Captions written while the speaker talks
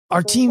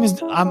our team is,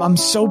 I'm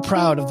so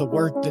proud of the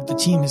work that the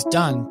team has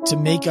done to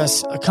make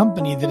us a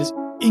company that is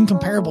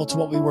incomparable to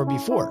what we were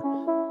before.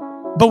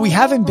 But we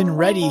haven't been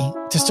ready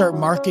to start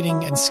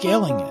marketing and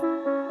scaling it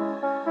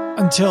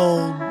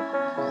until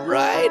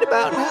right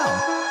about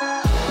now,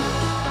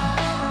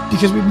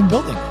 because we've been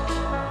building it.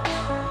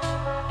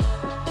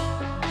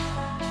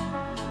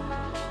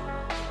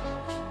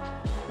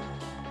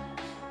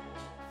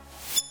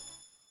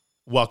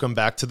 Welcome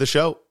back to the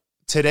show.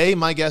 Today,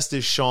 my guest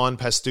is Sean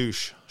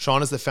Pastouche.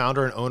 Sean is the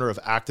founder and owner of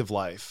Active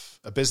Life,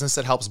 a business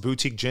that helps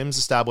boutique gyms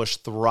establish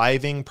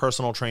thriving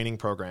personal training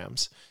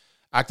programs.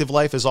 Active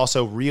Life is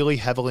also really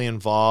heavily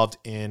involved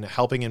in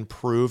helping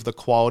improve the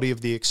quality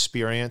of the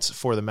experience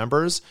for the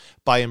members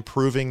by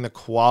improving the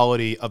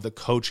quality of the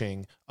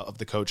coaching of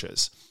the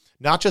coaches.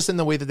 Not just in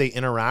the way that they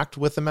interact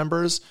with the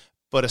members,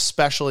 but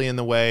especially in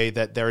the way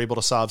that they're able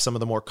to solve some of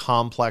the more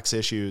complex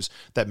issues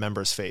that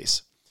members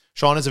face.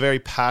 Sean is a very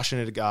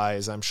passionate guy,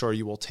 as I'm sure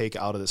you will take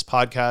out of this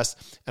podcast,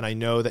 and I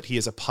know that he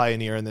is a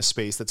pioneer in this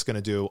space that's going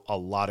to do a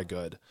lot of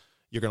good.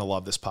 You're going to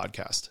love this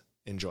podcast.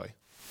 Enjoy.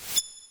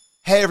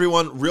 Hey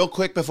everyone, real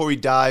quick before we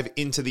dive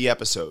into the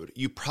episode,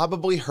 you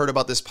probably heard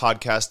about this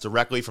podcast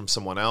directly from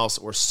someone else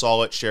or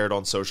saw it shared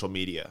on social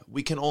media.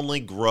 We can only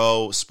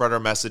grow, spread our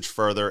message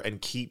further,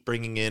 and keep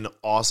bringing in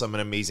awesome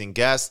and amazing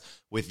guests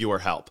with your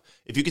help.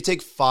 If you could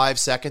take 5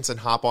 seconds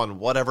and hop on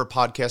whatever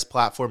podcast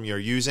platform you're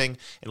using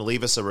and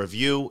leave us a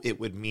review,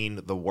 it would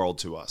mean the world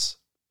to us.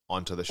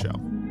 On to the show.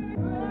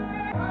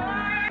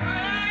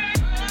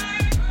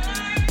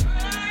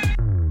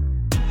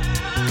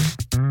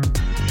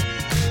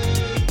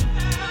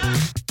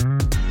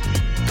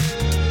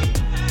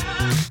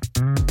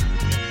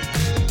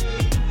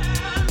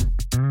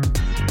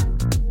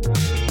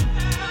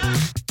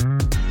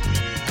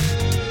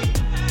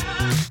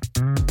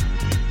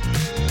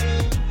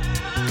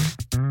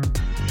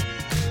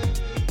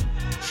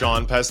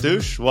 Sean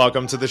Pastouche,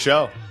 welcome to the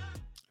show.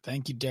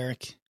 Thank you,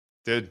 Derek.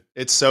 Dude,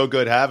 it's so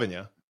good having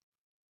you.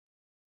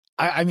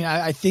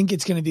 I think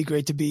it's going to be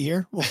great to be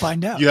here. We'll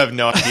find out. You have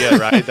no idea,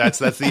 right? That's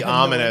the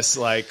ominous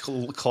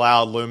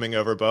cloud looming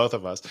over both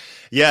of us.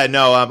 Yeah,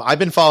 no, I've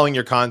been following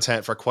your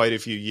content for quite a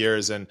few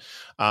years, and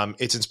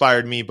it's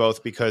inspired me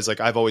both because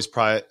I've always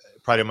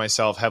prided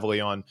myself heavily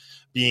on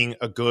being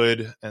a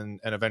good and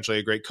eventually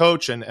a great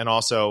coach, and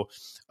also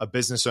a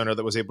business owner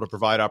that was able to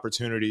provide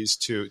opportunities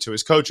to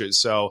his coaches.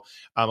 So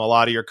a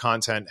lot of your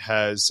content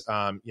has,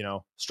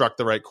 struck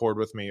the right chord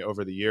with me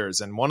over the years.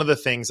 And one of the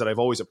things that I've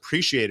always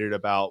appreciated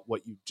about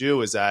what you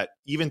do is that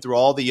even through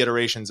all the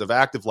iterations of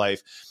Active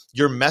Life,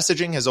 your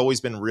messaging has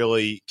always been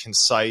really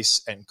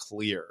concise and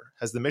clear.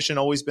 Has the mission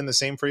always been the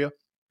same for you?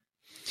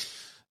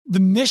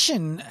 The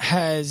mission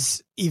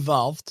has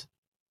evolved.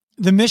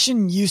 The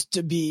mission used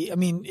to be,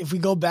 if we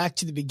go back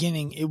to the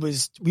beginning,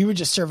 we were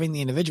just serving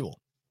the individual.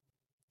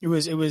 It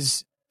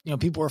was,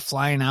 people were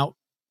flying out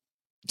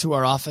to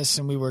our office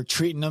and we were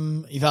treating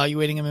them,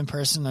 evaluating them in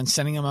person and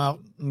sending them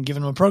out and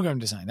giving them a program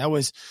design. That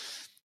was,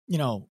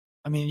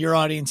 your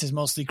audience is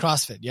mostly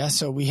CrossFit. Yeah.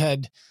 So we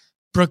had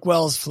Brooke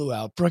Wells flew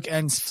out, Brooke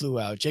Entz flew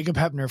out, Jacob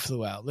Heppner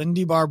flew out,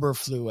 Lindy Barber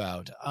flew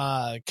out,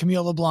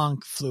 Camille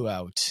LeBlanc flew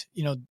out,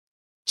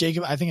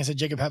 Jacob, I think I said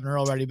Jacob Heppner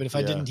already, but if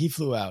I didn't, he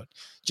flew out.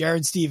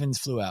 Jared Stevens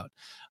flew out.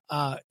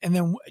 And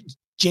then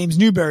James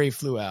Newberry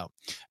flew out.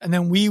 And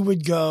then we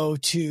would go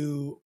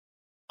to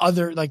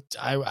other,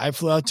 I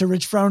flew out to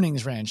Rich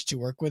Frowning's ranch to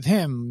work with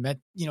him.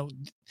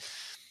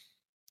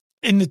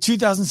 In the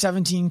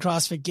 2017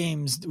 CrossFit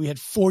Games, we had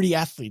 40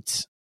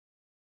 athletes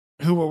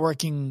who were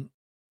working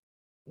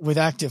with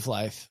Active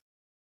Life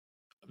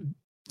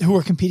who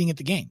were competing at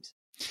the games.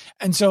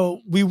 And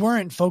so we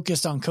weren't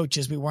focused on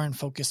coaches. We weren't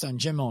focused on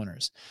gym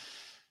owners.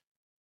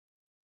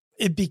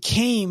 It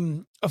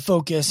became a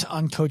focus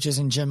on coaches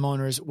and gym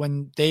owners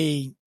when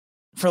they,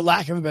 for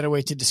lack of a better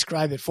way to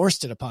describe it,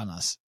 forced it upon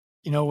us.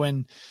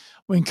 When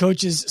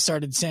coaches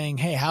started saying,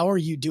 "Hey, how are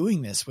you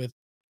doing this with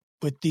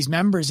these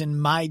members in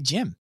my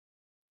gym?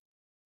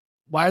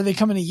 Why are they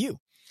coming to you?"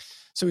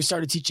 So we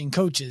started teaching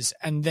coaches,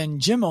 and then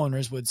gym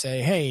owners would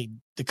say, "Hey,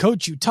 the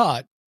coach you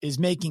taught is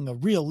making a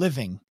real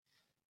living,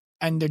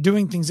 and they're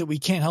doing things that we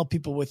can't help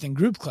people with in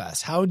group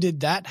class. How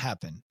did that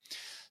happen?"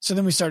 So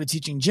then we started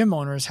teaching gym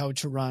owners how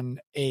to run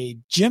a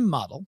gym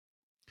model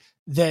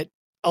that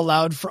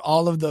allowed for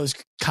all of those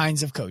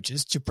kinds of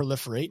coaches to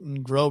proliferate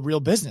and grow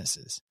real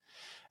businesses.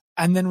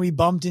 And then we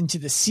bumped into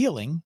the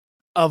ceiling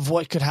of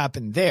what could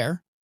happen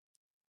there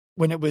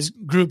when it was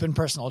group and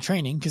personal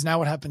training. Because now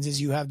what happens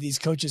is you have these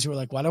coaches who are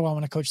like, "Why do I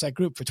want to coach that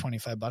group for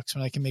 $25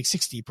 when I can make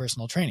 60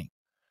 personal training?"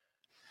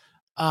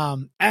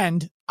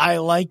 And I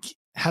like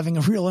having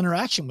a real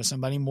interaction with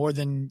somebody more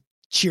than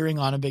cheering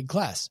on a big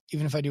class,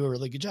 even if I do a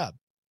really good job.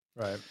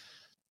 Right.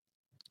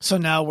 So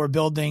now we're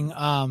building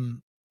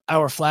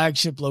our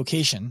flagship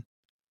location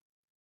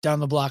down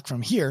the block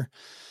from here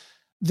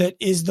that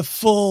is the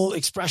full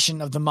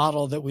expression of the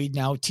model that we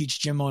now teach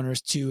gym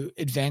owners to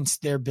advance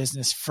their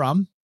business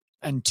from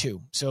and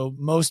to. So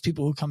most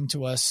people who come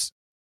to us,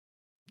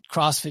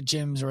 CrossFit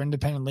gyms or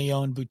independently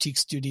owned boutique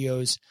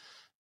studios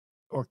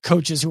or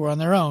coaches who are on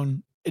their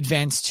own,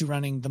 advance to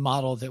running the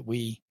model that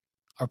we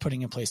are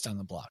putting in place down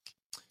the block.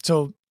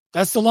 So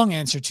that's the long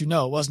answer to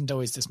no, it wasn't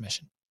always this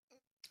mission.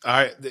 All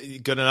right.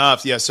 Good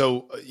enough. Yeah.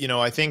 So,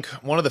 I think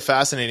one of the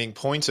fascinating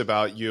points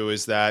about you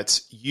is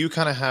that you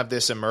kind of have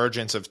this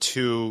emergence of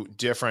two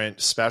different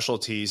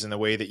specialties in the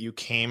way that you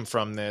came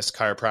from this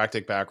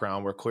chiropractic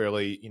background where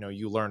clearly,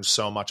 you learned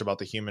so much about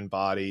the human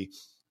body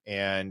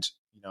and,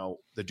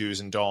 the do's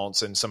and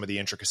don'ts and some of the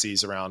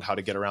intricacies around how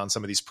to get around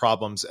some of these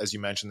problems, as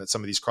you mentioned, that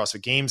some of these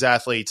CrossFit Games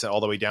athletes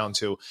all the way down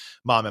to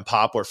mom and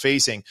pop were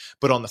facing.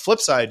 But on the flip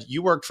side,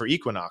 you worked for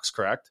Equinox,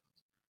 correct?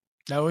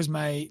 That was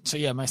my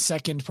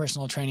second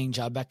personal training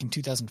job back in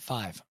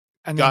 2005.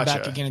 And then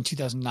back again in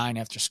 2009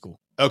 after school.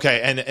 Okay.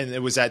 And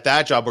it was at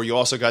that job where you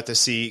also got to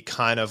see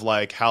kind of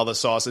like how the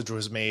sausage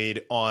was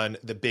made on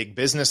the big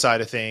business side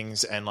of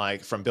things, and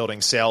like from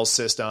building sales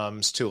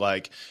systems to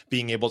like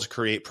being able to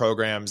create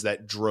programs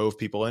that drove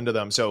people into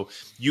them. So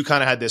you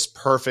kind of had this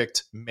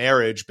perfect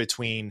marriage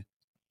between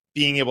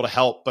being able to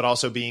help, but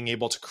also being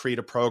able to create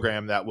a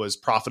program that was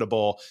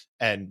profitable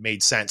and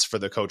made sense for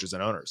the coaches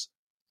and owners.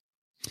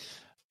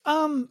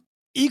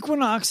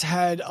 Equinox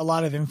had a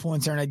lot of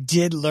influence there, and I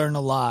did learn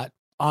a lot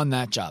on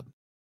that job,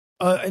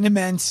 an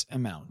immense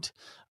amount.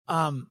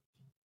 But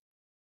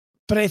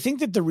I think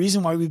that the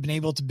reason why we've been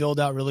able to build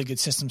out really good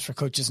systems for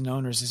coaches and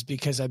owners is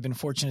because I've been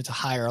fortunate to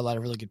hire a lot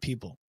of really good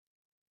people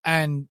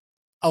and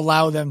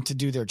allow them to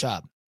do their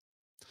job.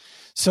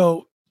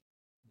 So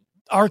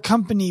our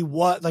company,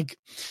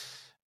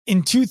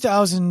 in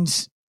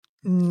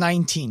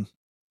 2019,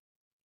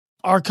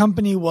 our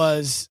company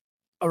was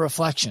a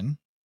reflection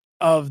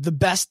of the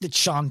best that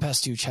Sean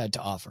Pastuch had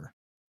to offer.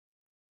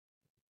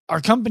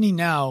 Our company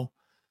now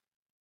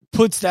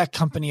puts that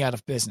company out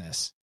of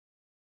business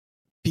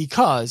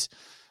because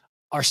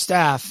our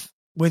staff,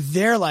 with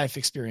their life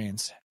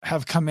experience,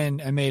 have come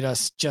in and made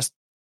us just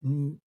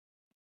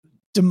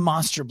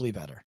demonstrably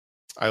better.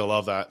 I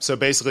love that. So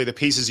basically the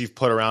pieces you've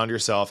put around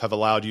yourself have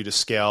allowed you to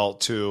scale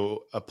to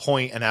a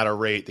point and at a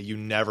rate that you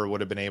never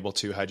would have been able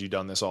to had you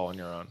done this all on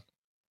your own.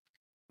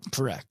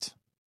 Correct.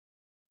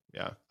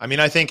 Yeah. I mean,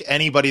 I think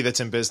anybody that's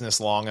in business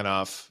long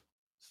enough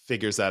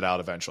figures that out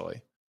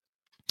eventually.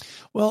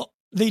 Well,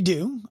 they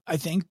do, I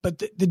think. But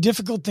the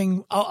difficult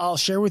thing, I'll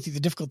share with you, the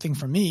difficult thing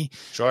for me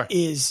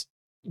is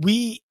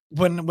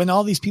when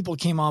all these people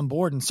came on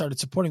board and started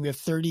supporting, we have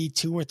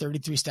 32 or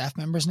 33 staff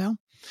members now.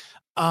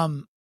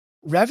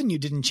 Revenue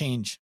didn't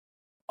change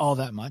all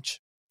that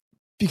much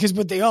because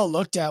what they all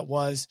looked at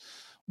was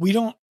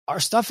our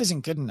stuff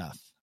isn't good enough.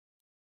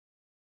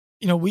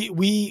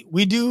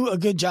 We do a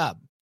good job.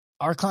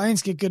 Our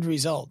clients get good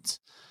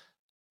results,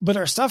 but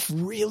our stuff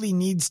really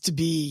needs to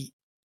be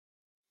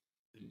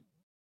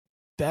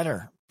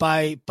better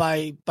by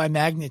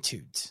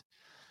magnitudes.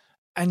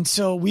 And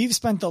so we've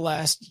spent the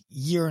last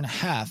year and a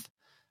half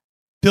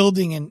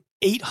building an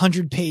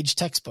 800-page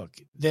textbook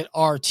that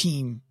our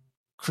team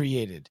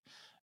created,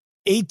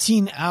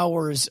 18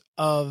 hours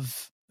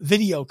of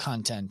video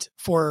content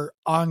for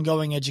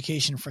ongoing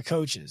education for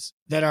coaches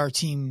that our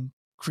team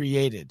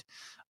created,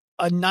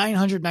 a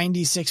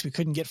 996, we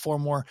couldn't get 4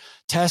 more,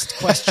 test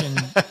question,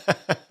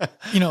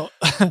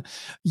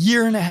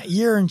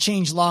 year and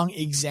change long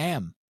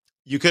exam.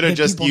 You could have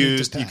just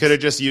used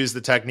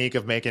the technique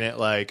of making it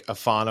like a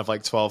font of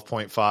like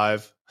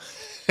 12.5.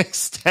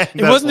 It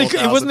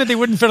wasn't that they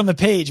wouldn't fit on the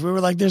page. We were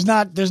like, there's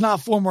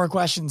not 4 more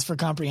questions for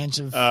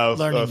comprehensive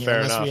learning here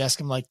unless we ask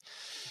them like,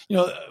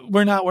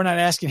 we're not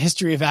asking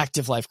history of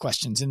active life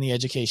questions in the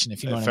education,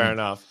 if you know what I mean. Fair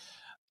enough.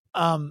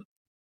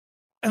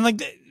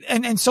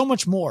 And so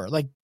much more.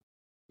 Like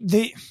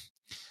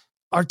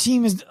our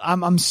team is,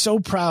 I'm so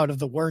proud of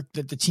the work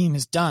that the team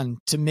has done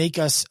to make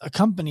us a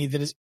company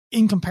that is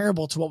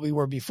incomparable to what we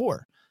were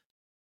before,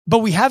 but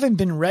we haven't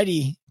been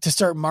ready to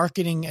start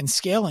marketing and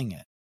scaling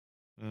it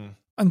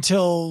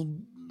until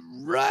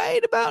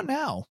right about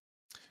now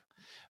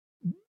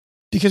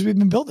because we've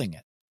been building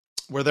it.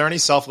 Were there any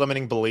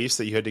self-limiting beliefs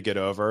that you had to get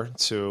over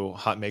to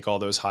make all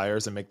those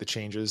hires and make the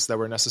changes that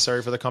were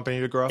necessary for the company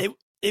to grow?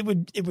 It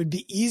would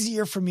be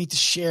easier for me to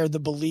share the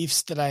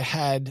beliefs that I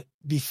had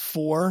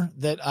before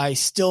that I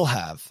still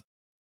have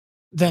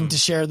than to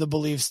share the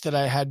beliefs that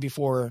I had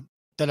before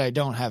that I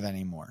don't have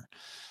anymore.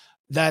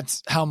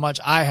 That's how much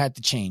I had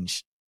to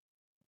change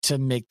to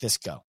make this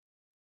go.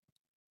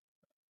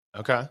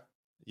 Okay.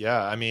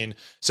 Yeah. I mean,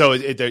 so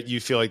you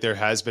feel like there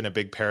has been a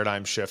big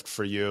paradigm shift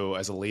for you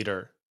as a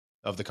leader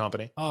of the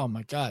company? Oh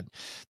my God.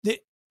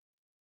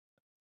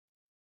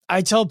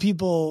 I tell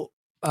people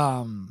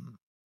all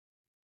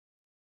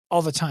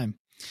the time,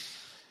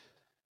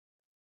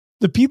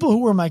 the people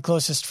who were my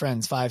closest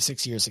friends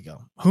 5-6 years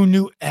ago, who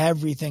knew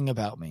everything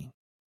about me,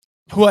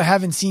 who I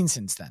haven't seen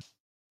since then,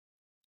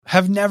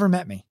 have never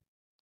met me.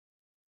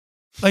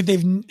 Like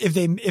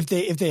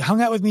if they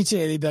hung out with me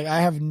today, they'd be like,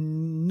 I have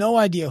no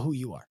idea who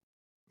you are.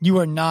 You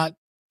are not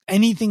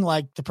anything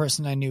like the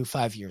person I knew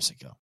 5 years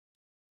ago.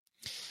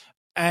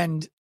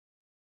 And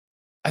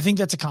I think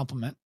that's a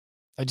compliment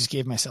I just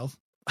gave myself.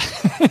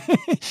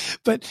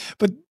 But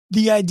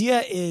the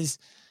idea is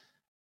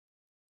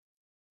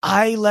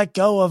I let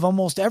go of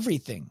almost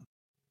everything,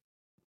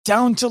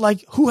 down to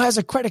like who has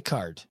a credit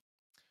card.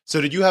 So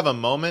did you have a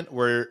moment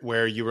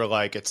where you were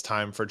like, it's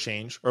time for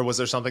change? Or was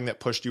there something that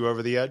pushed you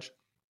over the edge?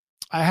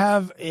 I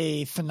have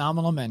a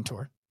phenomenal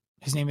mentor.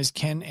 His name is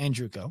Ken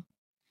Andruko.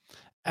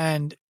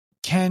 And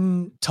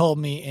Ken told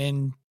me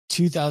in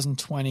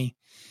 2020,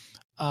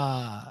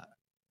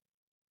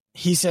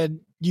 he said,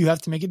 you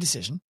have to make a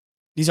decision.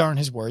 These aren't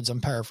his words.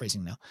 I'm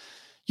paraphrasing now.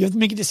 You have to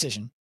make a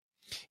decision.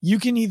 You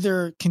can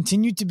either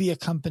continue to be a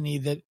company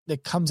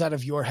that comes out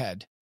of your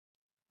head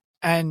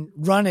and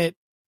run it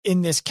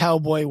in this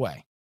cowboy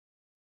way.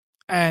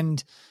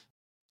 And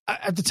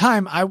at the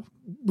time,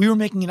 we were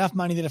making enough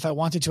money that if I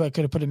wanted to, I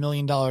could have put $1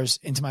 million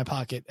into my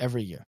pocket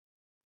every year.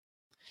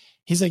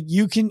 He's like,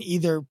 you can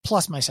either,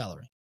 plus my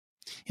salary.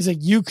 He's like,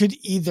 you could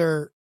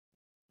either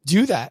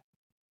do that,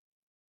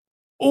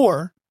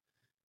 or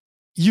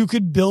you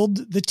could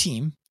build the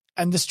team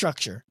and the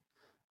structure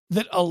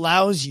that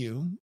allows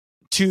you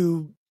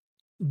to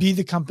be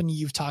the company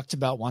you've talked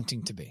about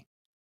wanting to be.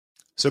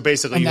 So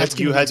basically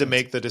you had to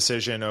make the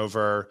decision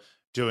over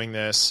doing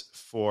this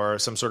for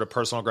some sort of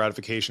personal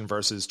gratification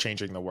versus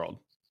changing the world.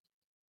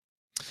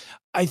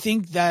 I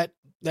think that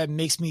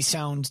makes me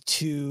sound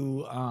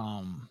too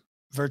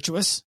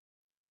virtuous.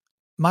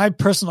 My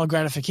personal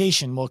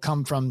gratification will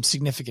come from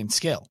significant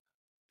scale.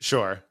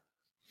 Sure.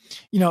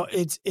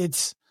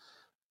 It's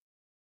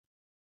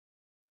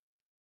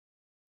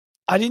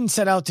I didn't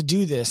set out to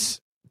do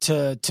this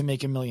to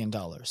make $1 million.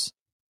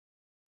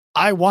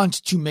 I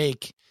want to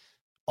make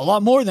a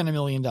lot more than $1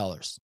 million.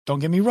 Don't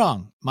get me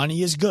wrong.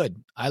 Money is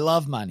good. I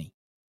love money.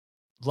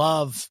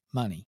 Love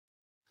money.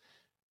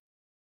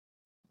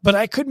 But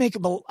I could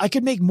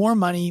make more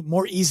money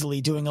more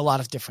easily doing a lot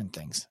of different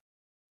things.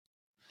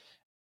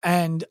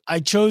 And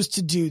I chose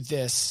to do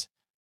this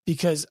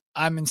because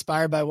I'm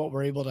inspired by what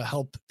we're able to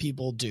help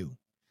people do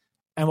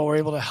and what we're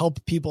able to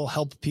help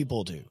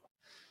people do.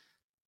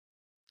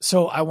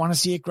 So I want to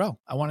see it grow.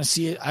 I want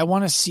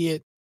to see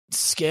it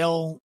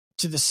scale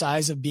to the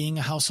size of being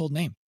a household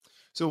name.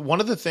 So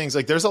one of the things,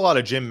 like there's a lot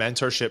of gym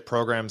mentorship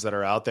programs that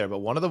are out there, but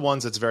one of the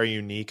ones that's very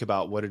unique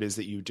about what it is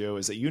that you do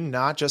is that you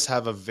not just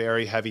have a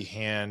very heavy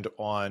hand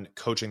on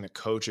coaching the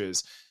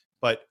coaches,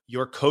 but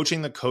you're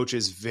coaching the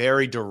coaches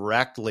very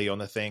directly on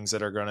the things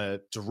that are going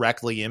to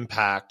directly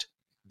impact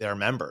their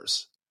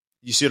members.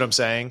 You see what I'm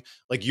saying?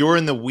 Like you're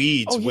in the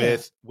weeds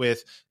with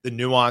the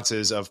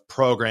nuances of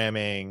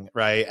programming,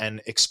 right?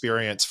 And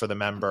experience for the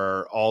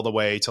member all the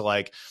way to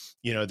like,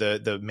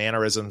 the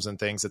mannerisms and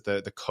things that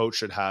the coach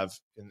should have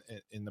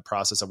in the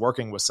process of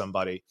working with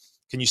somebody.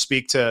 Can you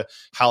speak to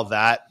how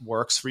that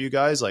works for you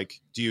guys? Like,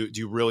 do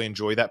you really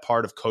enjoy that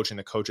part of coaching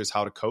the coaches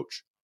how to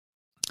coach?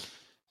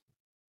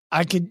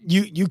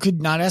 You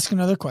could not ask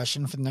another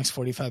question for the next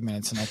 45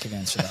 minutes and I could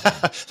answer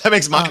that. That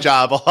makes my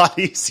job a lot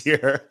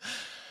easier.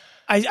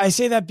 I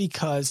say that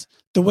because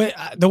the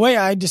way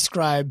I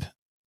describe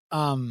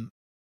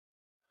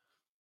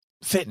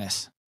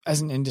fitness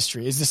as an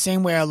industry is the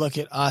same way I look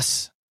at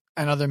us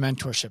and other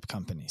mentorship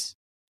companies.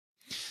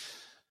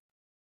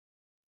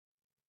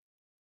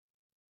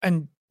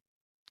 And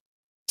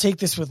take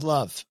this with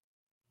love.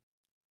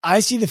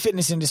 I see the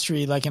fitness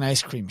industry like an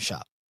ice cream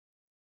shop.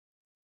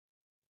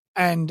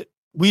 And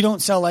we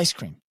don't sell ice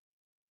cream.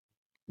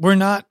 We're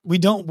not a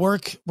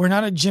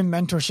gym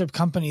mentorship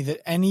company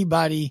that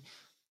anybody,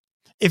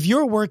 if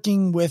you're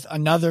working with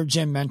another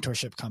gym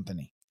mentorship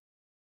company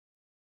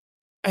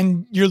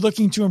and you're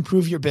looking to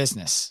improve your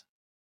business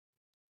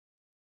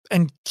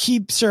and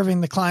keep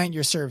serving the client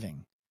you're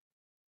serving,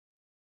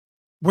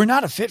 we're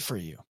not a fit for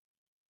you.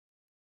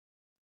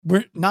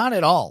 We're not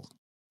at all.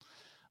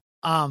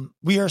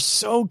 We are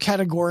so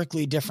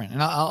categorically different.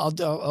 And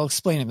I'll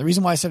explain it. The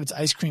reason why I said it's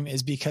ice cream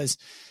is because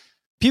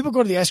people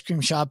go to the ice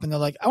cream shop and they're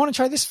like, I want to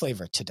try this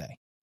flavor today.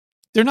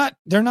 They're not,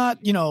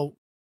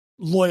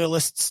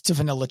 loyalists to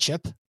vanilla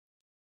chip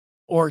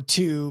or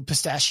to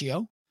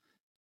pistachio.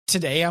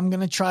 Today, I'm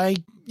going to try,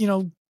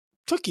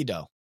 cookie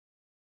dough.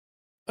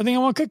 I think I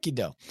want cookie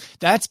dough.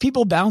 That's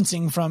people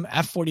bouncing from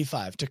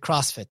F45 to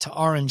CrossFit to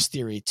Orange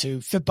Theory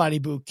to Fit Body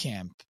Boot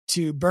Camp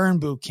to Burn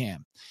Boot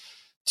Camp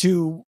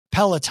to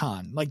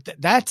Peloton. Like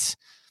that's,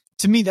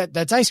 to me,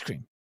 that's ice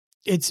cream.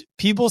 It's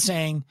people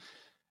saying,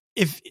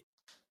 if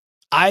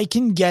I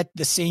can get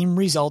the same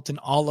result in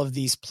all of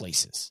these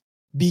places,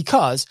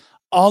 because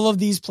all of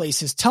these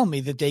places tell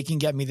me that they can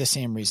get me the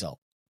same result.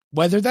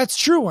 Whether that's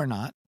true or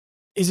not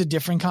is a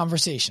different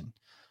conversation.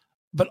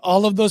 But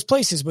all of those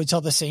places would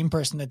tell the same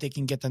person that they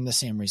can get them the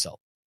same result.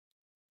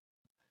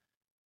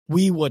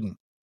 We wouldn't.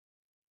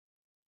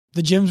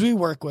 The gyms we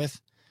work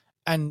with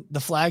and the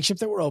flagship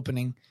that we're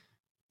opening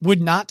would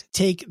not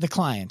take the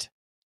client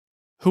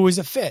who is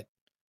a fit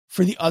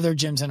for the other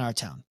gyms in our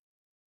town.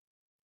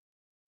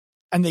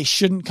 And they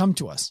shouldn't come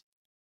to us.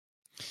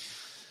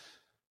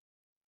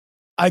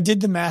 I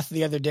did the math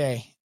the other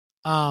day.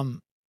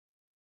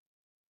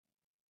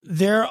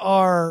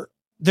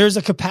 There's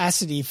a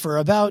capacity for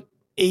about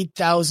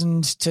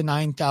 8,000 to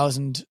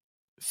 9,000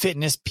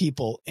 fitness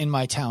people in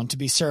my town to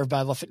be served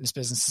by the fitness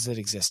businesses that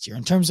exist here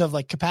in terms of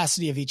like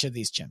capacity of each of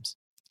these gyms.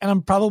 And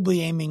I'm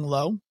probably aiming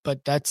low,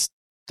 but that's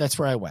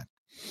where I went.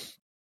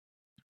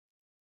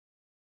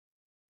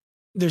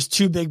 There's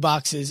 2 big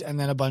boxes and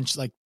then a bunch,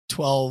 like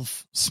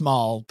 12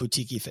 small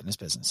boutique fitness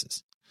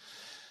businesses.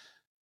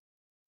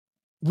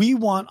 We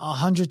want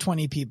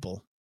 120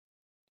 people,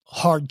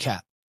 hard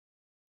cap.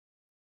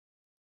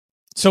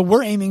 So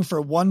we're aiming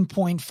for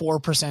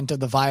 1.4% of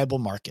the viable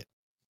market,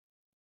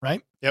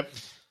 right? Yep.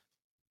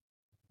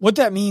 What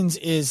that means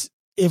is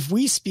if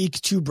we speak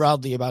too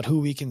broadly about who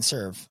we can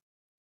serve,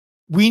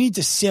 we need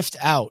to sift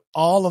out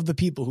all of the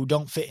people who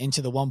don't fit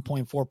into the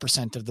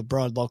 1.4% of the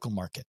broad local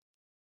market.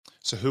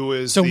 So who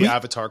is the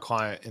avatar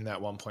client in that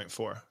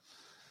 1.4?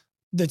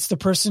 That's the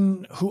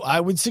person who I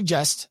would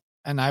suggest,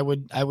 and I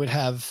would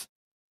have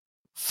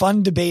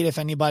fun debate if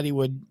anybody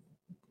would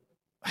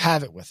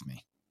have it with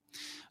me.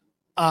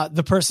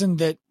 The person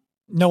that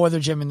no other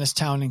gym in this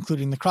town,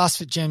 including the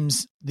CrossFit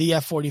gyms, the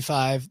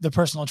F45, the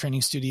personal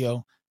training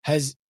studio,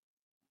 has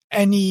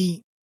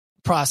any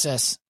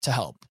process to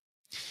help.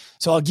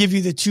 So I'll give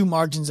you the 2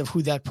 margins of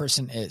who that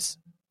person is.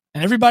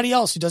 And everybody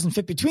else who doesn't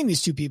fit between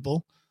these 2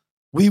 people,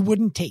 we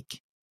wouldn't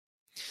take.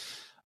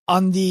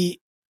 On the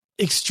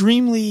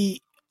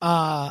extremely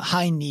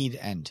high need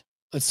end,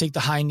 let's take the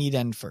high need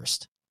end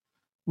first.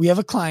 We have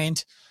a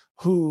client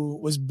who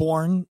was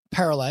born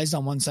paralyzed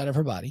on one side of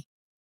her body.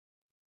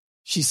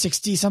 She's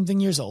 60-something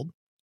years old.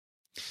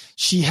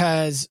 She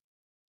has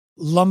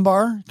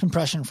lumbar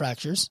compression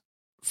fractures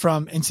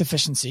from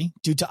insufficiency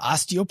due to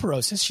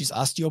osteoporosis. She's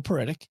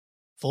osteoporotic,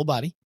 full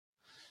body.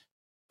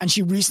 And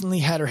she recently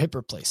had her hip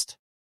replaced.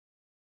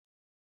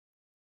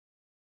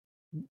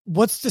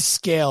 What's the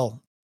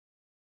scale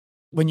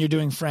when you're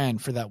doing Fran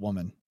for that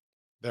woman?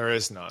 There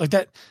is none. Like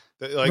that.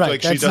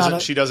 Like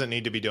she doesn't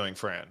need to be doing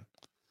Fran.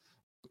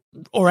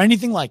 Or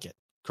anything like it.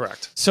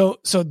 Correct. So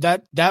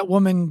that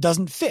woman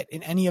doesn't fit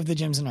in any of the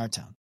gyms in our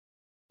town,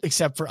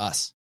 except for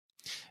us.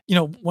 You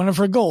know, one of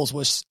her goals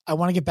was, I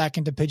want to get back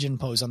into pigeon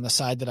pose on the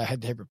side that I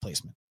had the hip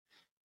replacement.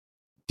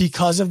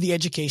 Because of the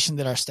education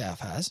that our staff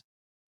has,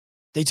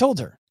 they told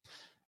her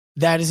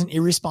that is an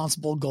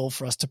irresponsible goal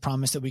for us to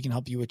promise that we can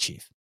help you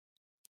achieve.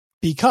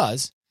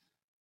 Because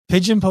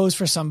pigeon pose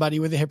for somebody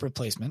with a hip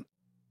replacement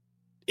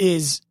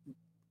is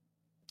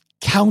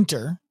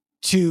counter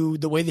to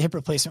the way the hip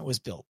replacement was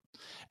built.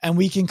 And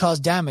we can cause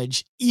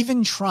damage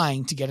even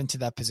trying to get into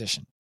that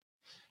position.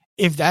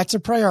 If that's a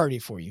priority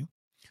for you,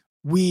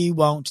 we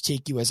won't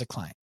take you as a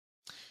client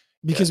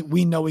because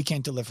we know we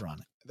can't deliver on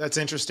it. That's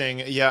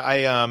interesting. Yeah.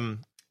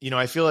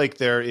 I feel like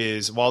there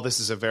is, while this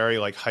is a very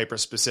like hyper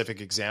specific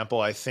example,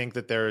 I think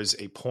that there is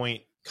a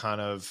point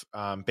kind of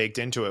baked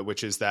into it,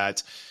 which is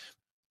that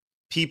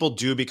people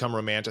do become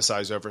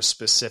romanticized over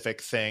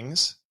specific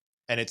things.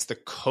 And it's the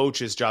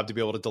coach's job to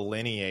be able to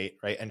delineate,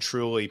 right, and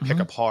truly pick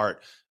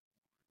apart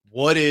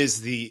what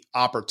is the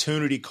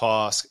opportunity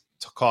cost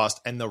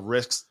and the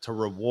risks to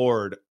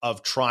reward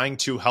of trying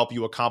to help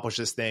you accomplish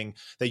this thing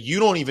that you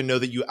don't even know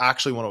that you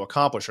actually want to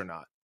accomplish or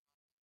not.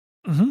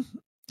 Mm-hmm.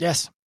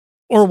 Yes.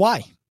 Or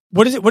why?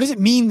 What does it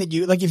mean that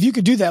you, like, if you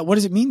could do that, what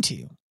does it mean to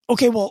you?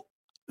 Okay, well,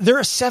 there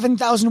are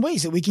 7,000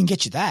 ways that we can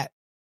get you that.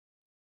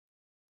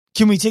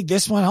 Can we take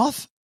this one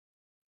off?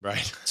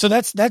 Right. So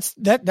that's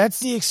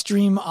the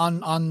extreme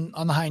on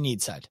the high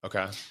need side.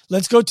 Okay.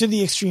 Let's go to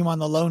the extreme on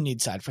the low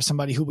need side for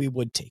somebody who we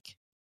would take.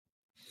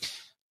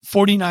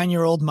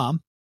 49-year-old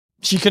mom.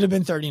 She could have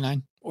been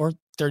 39 or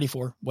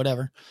 34,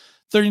 whatever.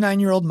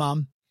 39-year-old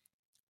mom,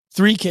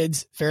 3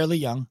 kids, fairly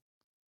young,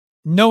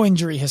 no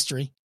injury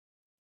history,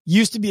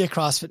 used to be a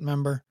CrossFit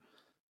member,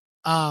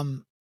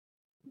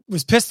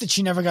 was pissed that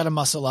she never got a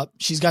muscle up.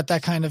 She's got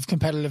that kind of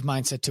competitive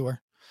mindset to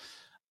her.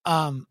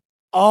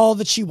 All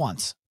that she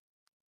wants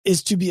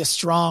is to be a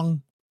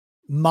strong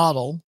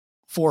model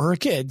for her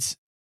kids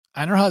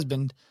and her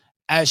husband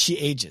as she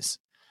ages.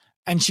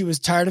 And she was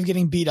tired of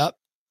getting beat up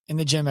in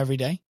the gym every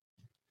day.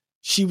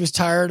 She was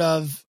tired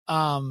of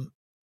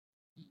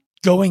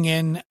going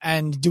in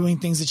and doing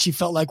things that she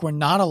felt like were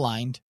not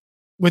aligned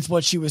with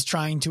what she was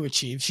trying to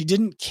achieve. She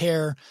didn't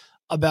care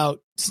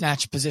about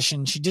snatch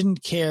position. She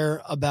didn't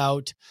care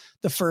about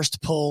the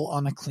first pull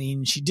on a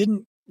clean. She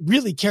didn't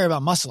really care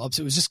about muscle ups.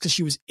 It was just because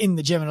she was in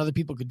the gym and other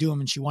people could do them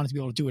and she wanted to be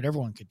able to do what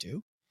everyone could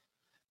do.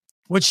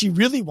 What she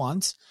really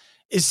wants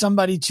is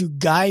somebody to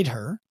guide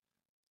her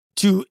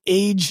to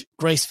age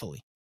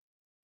gracefully.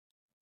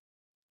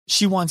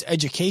 She wants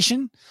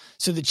education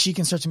so that she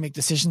can start to make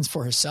decisions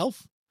for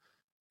herself.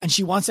 And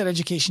she wants that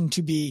education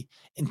to be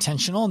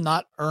intentional,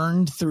 not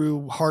earned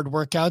through hard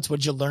workouts.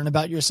 What'd you learn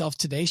about yourself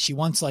today? She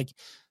wants like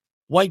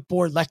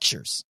whiteboard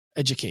lectures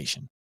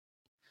education.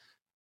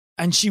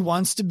 And she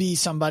wants to be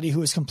somebody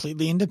who is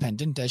completely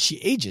independent as she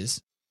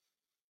ages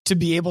to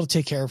be able to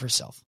take care of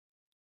herself.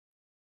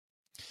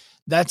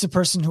 That's a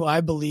person who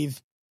I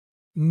believe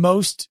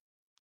most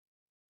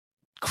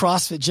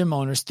CrossFit gym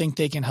owners think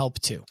they can help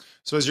too.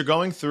 So as you're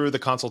going through the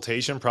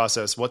consultation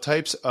process, what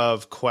types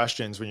of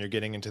questions when you're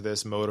getting into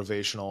this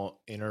motivational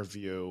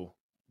interview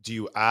do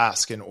you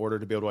ask in order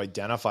to be able to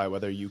identify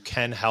whether you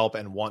can help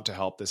and want to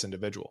help this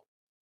individual?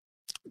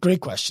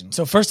 Great question.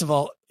 So first of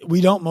all,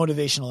 we don't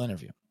motivational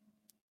interview.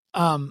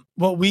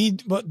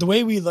 The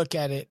way we look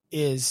at it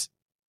is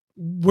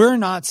we're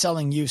not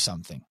selling you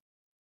something.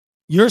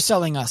 You're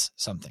selling us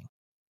something.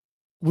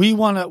 We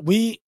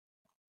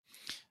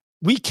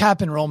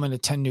cap enrollment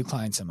at 10 new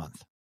clients a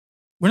month.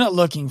 We're not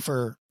looking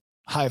for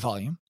high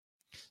volume.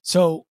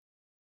 So,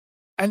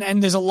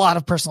 and there's a lot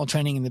of personal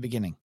training in the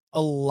beginning,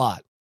 a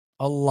lot.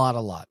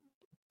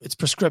 It's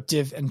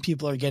prescriptive and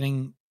people are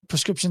getting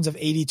prescriptions of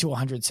 80 to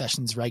 100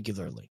 sessions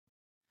regularly.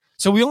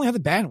 So we only have the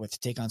bandwidth to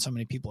take on so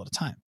many people at a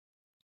time.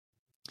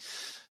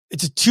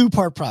 It's a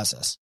 2-part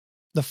process.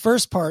 The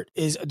first part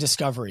is a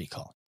discovery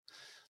call.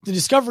 The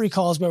discovery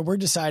call is where we're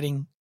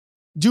deciding,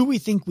 do we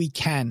think we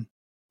can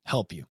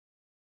help you?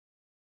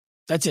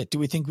 That's it. Do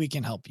we think we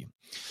can help you?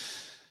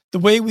 The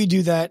way we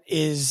do that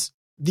is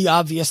the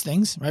obvious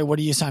things, right? What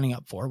are you signing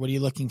up for? What are you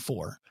looking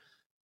for?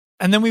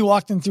 And then we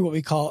walk them through what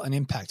we call an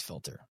impact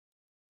filter.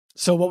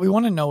 So what we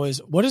want to know is,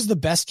 what is the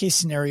best case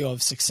scenario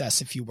of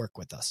success if you work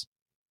with us?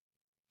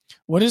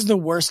 What is the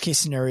worst case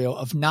scenario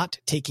of not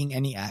taking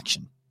any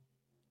action?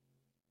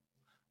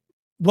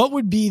 What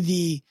would be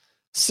the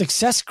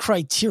success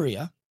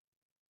criteria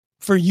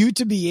for you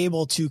to be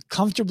able to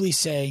comfortably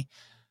say,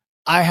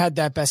 I had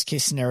that best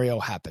case scenario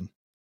happen?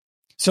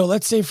 So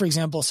let's say, for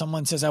example,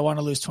 someone says, I want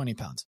to lose 20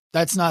 pounds.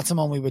 That's not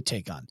someone we would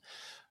take on.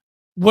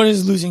 What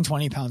does losing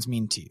 20 pounds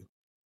mean to you?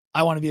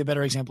 I want to be a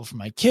better example for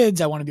my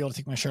kids. I want to be able to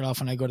take my shirt off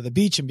when I go to the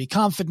beach and be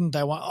confident.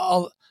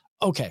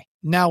 Okay,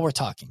 now we're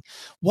talking.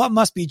 What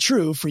must be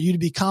true for you to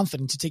be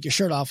confident to take your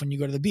shirt off when you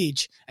go to the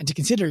beach and to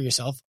consider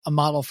yourself a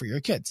model for your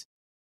kids?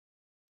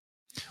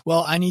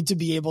 Well, I need to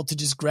be able to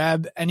just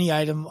grab any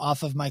item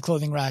off of my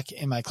clothing rack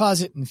in my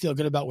closet and feel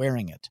good about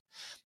wearing it.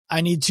 I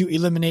need to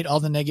eliminate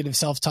all the negative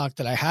self-talk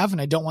that I have, and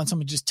I don't want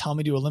someone to just tell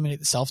me to eliminate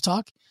the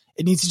self-talk.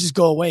 It needs to just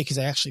go away because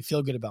I actually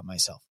feel good about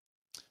myself.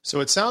 So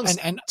it sounds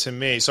to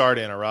me, sorry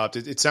to interrupt,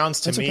 it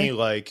sounds to me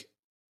like,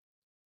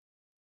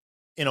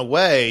 in a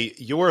way,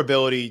 your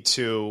ability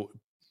to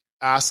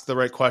ask the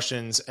right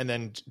questions and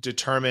then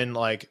determine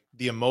like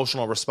the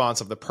emotional response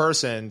of the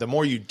person, the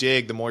more you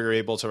dig, the more you're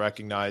able to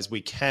recognize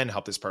we can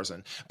help this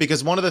person.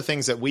 Because one of the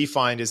things that we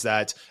find is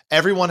that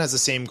everyone has the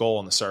same goal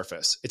on the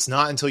surface. It's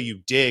not until you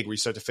dig where you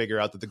start to figure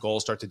out that the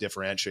goals start to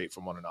differentiate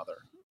from one another.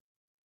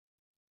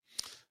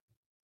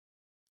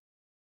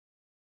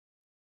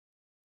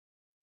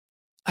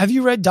 Have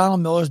you read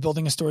Donald Miller's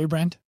Building a Story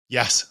Brand?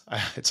 Yes.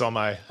 It's on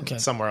my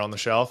somewhere on the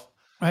shelf.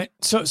 Right.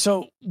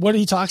 So what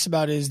he talks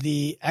about is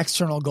the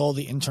external goal,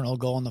 the internal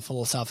goal, and the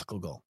philosophical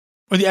goal,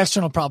 or the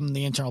external problem,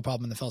 the internal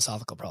problem, and the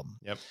philosophical problem.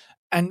 Yep.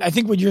 And I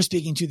think what you're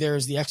speaking to there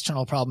is the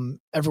external problem.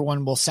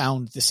 Everyone will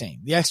sound the same.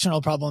 The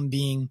external problem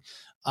being,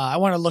 I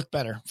want to look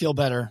better, feel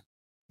better,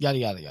 yada,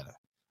 yada, yada.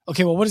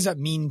 Okay. Well, what does that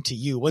mean to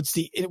you?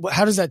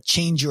 How does that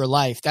change your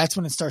life? That's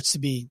when it starts to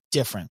be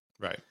different.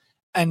 Right.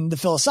 And the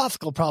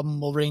philosophical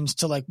problem will range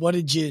to like, what do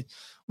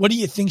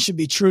you think should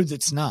be true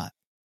that's not?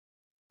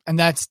 And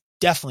that's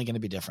definitely going to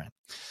be different.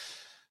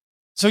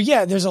 So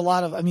yeah, there's a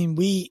lot of,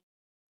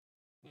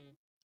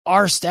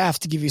 our staff,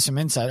 to give you some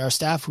insight, our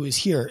staff who is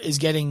here is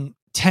getting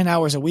 10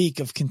 hours a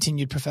week of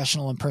continued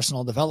professional and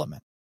personal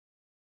development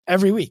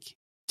every week,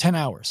 10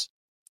 hours,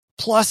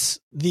 plus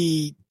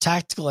the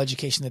tactical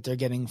education that they're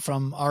getting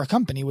from our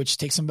company, which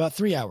takes them about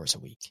 3 hours a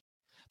week.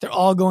 They're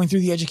all going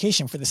through the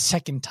education for the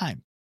second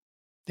time.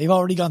 They've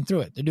already gone through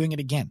it. They're doing it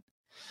again.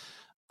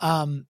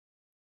 A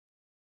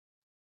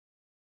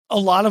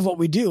lot of what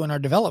we do in our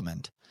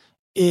development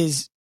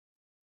is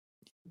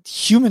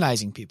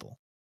humanizing people.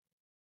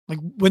 Like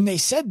when they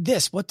said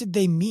this, what did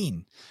they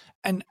mean?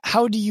 And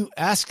how do you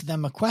ask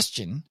them a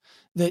question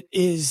that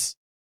is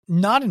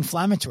not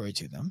inflammatory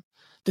to them,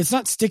 that's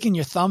not sticking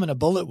your thumb in a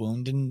bullet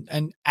wound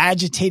and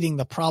agitating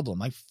the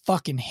problem? I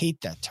fucking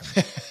hate that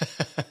term.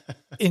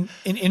 In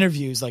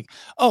interviews, like,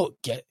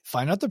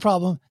 find out the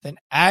problem, then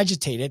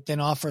agitate it,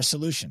 then offer a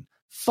solution.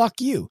 Fuck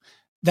you.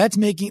 That's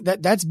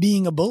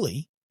being a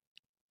bully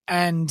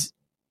and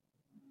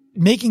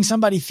making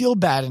somebody feel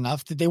bad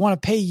enough that they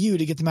want to pay you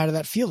to get them out of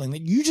that feeling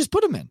that you just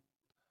put them in.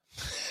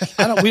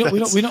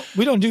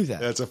 We don't do that.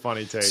 That's a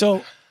funny take.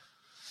 So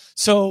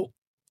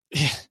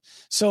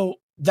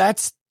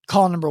that's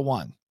call number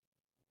one,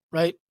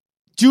 right?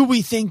 Do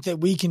we think that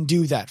we can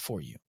do that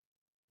for you?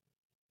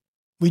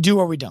 We do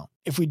or we don't.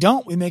 If we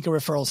don't, we make a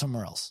referral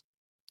somewhere else.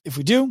 If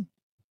we do,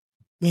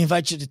 we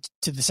invite you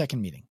to the second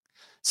meeting.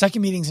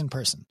 Second meeting's in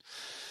person.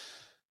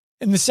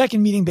 In the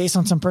second meeting, based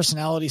on some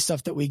personality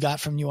stuff that we got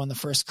from you on the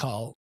first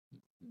call,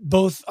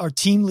 both our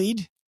team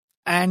lead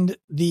and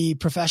the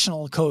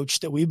professional coach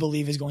that we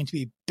believe is going to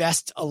be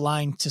best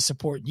aligned to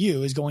support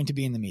you is going to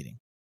be in the meeting.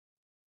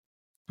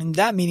 In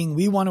that meeting,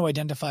 we want to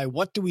identify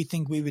what do we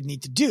think we would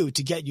need to do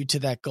to get you to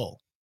that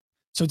goal.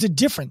 So it's a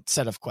different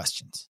set of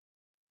questions.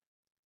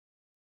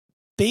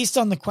 Based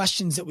on the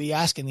questions that we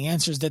ask and the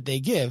answers that they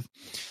give,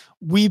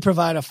 we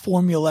provide a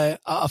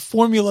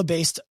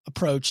formula-based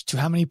approach to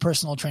how many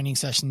personal training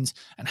sessions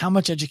and how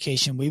much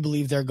education we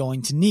believe they're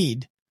going to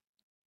need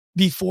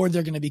before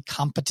they're going to be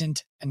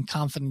competent and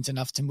confident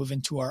enough to move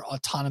into our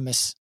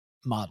autonomous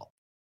model,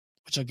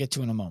 which I'll get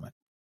to in a moment.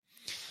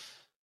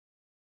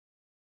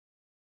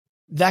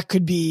 That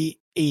could be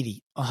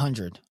 80,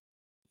 100,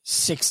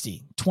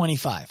 60,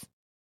 25,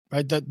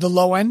 right? The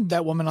low end,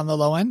 that woman on the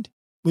low end,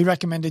 we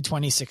recommended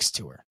 26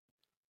 to her.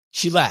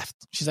 She laughed.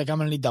 She's like, I'm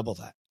going to need double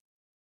that.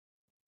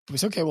 It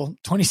was okay. Well,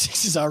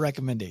 26 is our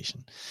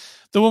recommendation.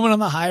 The woman on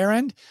the higher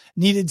end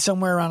needed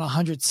somewhere around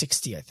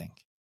 160, I think.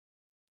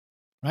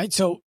 Right?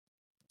 So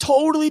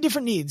totally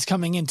different needs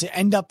coming in to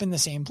end up in the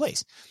same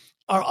place.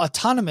 Our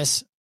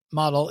autonomous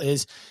model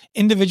is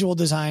individual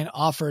design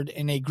offered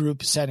in a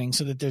group setting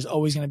so that there's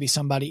always going to be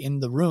somebody in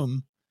the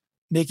room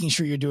making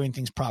sure you're doing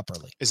things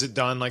properly. Is it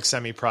done like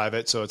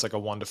semi-private? So it's like a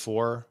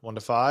 1-to-4,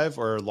 1-to-5,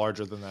 or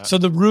larger than that? So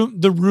the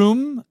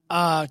room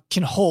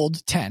can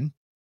hold 10.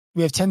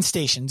 We have 10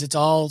 stations. It's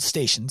all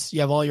stations.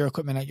 You have all your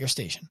equipment at your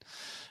station,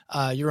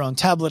 your own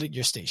tablet at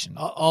your station,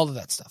 all of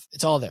that stuff.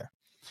 It's all there.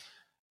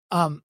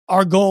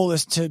 Our goal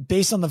is to,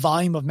 based on the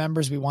volume of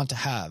members we want to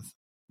have,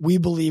 we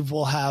believe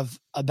we'll have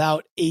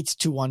about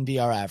 8-to-1 be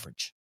our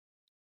average.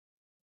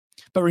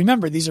 But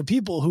remember, these are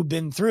people who've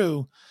been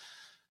through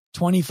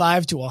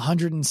 25 to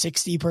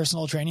 160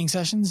 personal training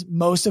sessions,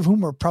 most of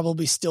whom are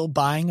probably still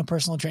buying a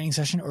personal training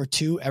session or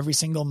two every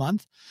single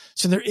month.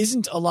 So there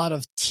isn't a lot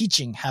of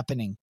teaching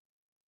happening.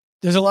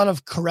 There's a lot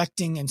of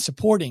correcting and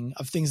supporting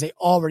of things they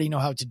already know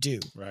how to do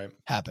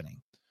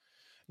happening.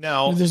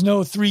 Now, there's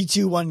no 3,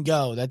 2, 1,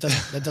 go. That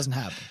doesn't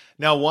happen.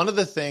 Now, one of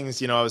the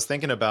things, I was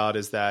thinking about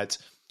is that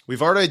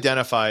we've already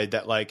identified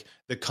that like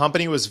the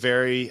company was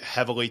very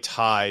heavily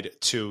tied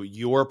to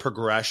your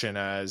progression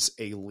as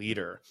a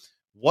leader.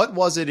 What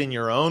was it in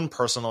your own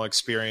personal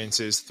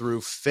experiences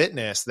through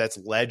fitness that's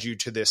led you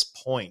to this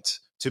point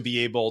to be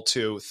able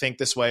to think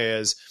this way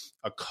as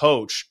a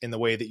coach in the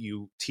way that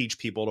you teach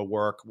people to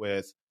work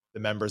with the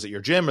members at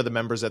your gym or the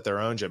members at their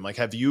own gym? Like,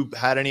 have you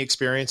had any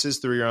experiences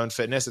through your own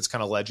fitness that's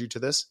kind of led you to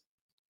this?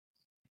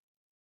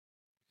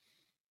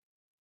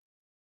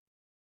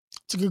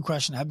 It's a good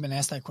question. I haven't been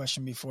asked that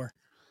question before.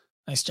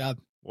 Nice job.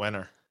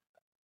 Winner.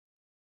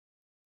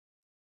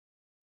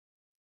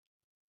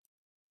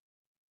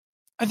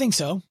 I think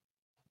so.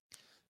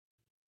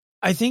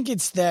 I think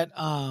it's that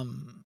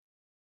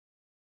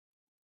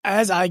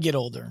as I get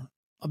older,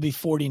 I'll be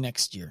 40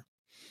 next year,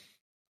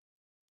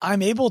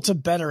 I'm able to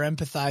better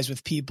empathize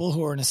with people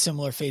who are in a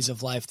similar phase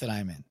of life that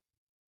I'm in.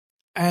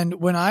 And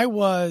when I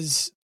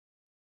was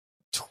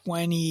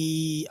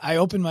 20, I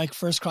opened my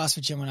first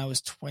CrossFit gym when I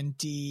was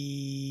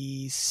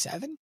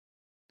 27. I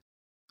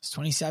was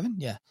 27?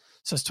 Yeah.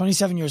 So I was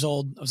 27 years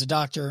old. I was a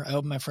doctor. I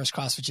opened my first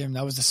CrossFit gym.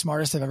 That was the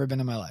smartest I've ever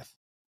been in my life.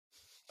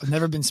 I've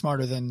never been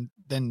smarter than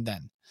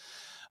then.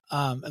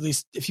 At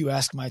least if you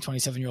ask my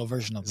 27-year-old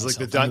version of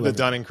myself. It's like the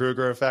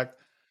Dunning-Kruger effect.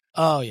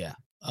 Oh yeah.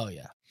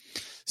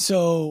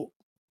 So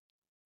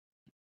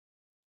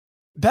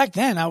back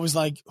then I was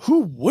like,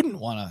 who wouldn't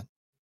want to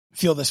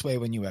feel this way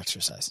when you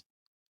exercise?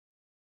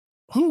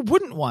 Who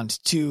wouldn't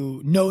want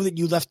to know that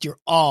you left your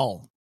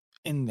all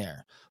in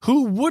there?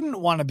 Who wouldn't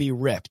want to be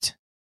ripped?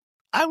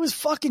 I was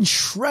fucking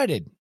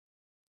shredded.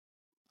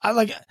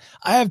 I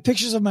have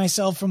pictures of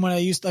myself from when I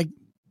used I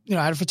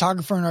had a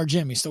photographer in our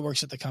gym. He still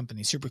works at the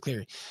company, Super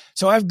Cleary.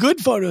 So I have good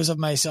photos of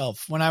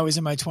myself when I was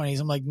in my 20s.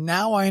 I'm like,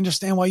 now I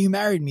understand why you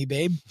married me,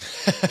 babe.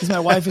 Because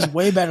my wife is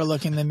way better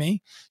looking than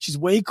me. She's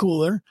way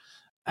cooler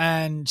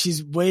and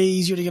she's way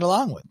easier to get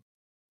along with.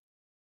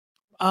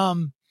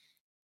 I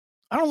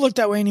don't look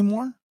that way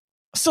anymore.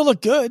 I still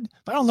look good,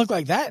 but I don't look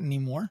like that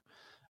anymore.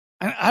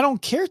 I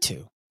don't care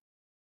to.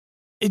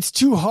 It's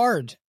too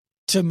hard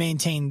to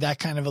maintain that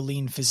kind of a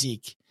lean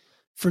physique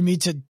for me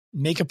to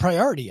make a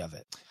priority of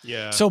it.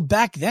 Yeah. So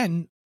back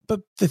then,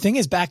 but the thing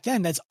is back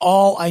then, that's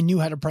all I knew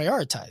how to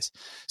prioritize.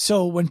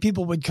 So when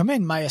people would come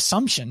in, my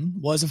assumption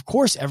was, of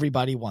course,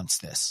 everybody wants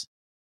this.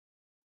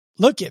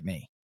 Look at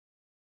me.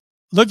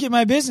 Look at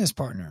my business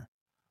partner.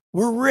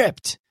 We're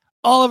ripped.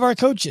 All of our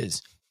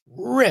coaches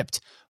ripped.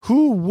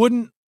 Who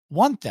wouldn't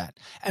want that?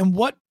 And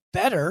what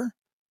better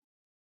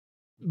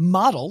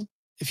model,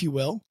 if you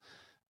will,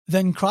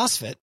 than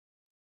CrossFit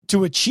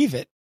to achieve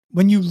it?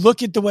 When you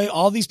look at the way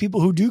all these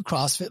people who do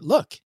CrossFit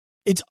look,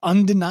 it's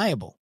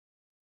undeniable.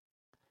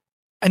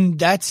 And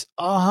that's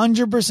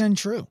 100%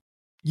 true.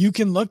 You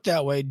can look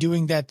that way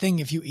doing that thing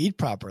if you eat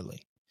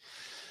properly.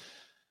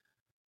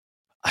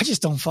 I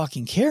just don't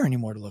fucking care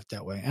anymore to look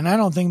that way. And I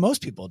don't think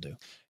most people do.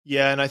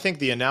 Yeah. And I think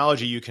the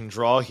analogy you can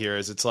draw here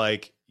is it's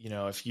like,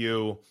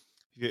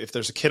 if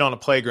there's a kid on a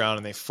playground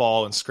and they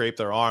fall and scrape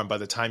their arm, by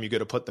the time you go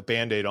to put the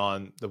Band-Aid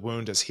on, the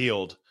wound has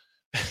healed.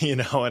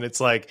 And it's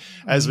like,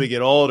 as we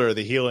get older,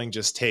 the healing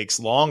just takes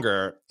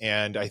longer.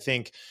 And I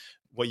think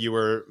what you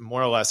were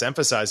more or less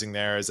emphasizing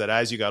there is that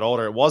as you got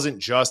older, it wasn't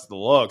just the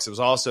looks, it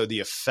was also the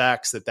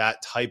effects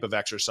that type of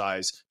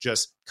exercise,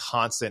 just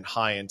constant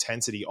high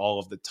intensity all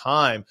of the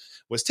time,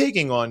 was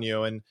taking on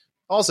you. And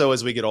also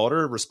as we get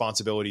older,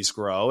 responsibilities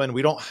grow and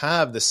we don't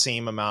have the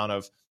same amount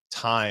of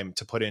time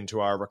to put into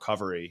our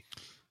recovery.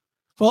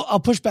 Well, I'll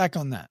push back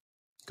on that.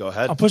 Go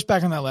ahead. I'll push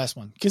back on that last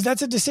one because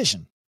that's a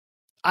decision.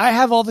 I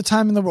have all the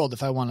time in the world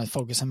if I want to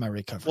focus on my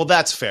recovery. Well,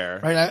 that's fair.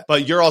 Right?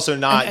 But you're also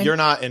not, you're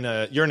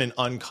in an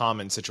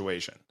uncommon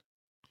situation.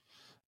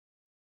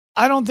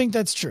 I don't think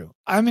that's true.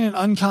 I'm in an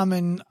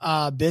uncommon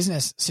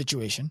business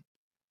situation,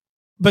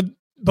 but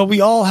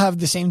we all have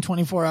the same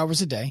 24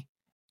 hours a day,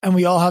 and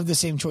we all have the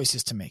same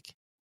choices to make.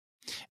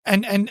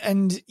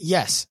 And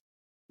yes,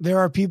 there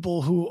are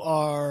people who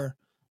are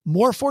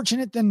more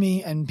fortunate than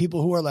me and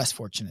people who are less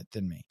fortunate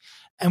than me.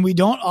 And we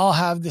don't all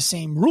have the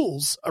same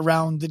rules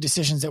around the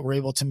decisions that we're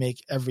able to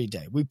make every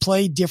day. We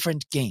play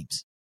different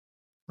games,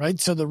 right?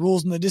 So the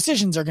rules and the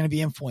decisions are going to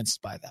be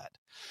influenced by that.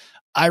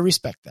 I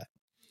respect that.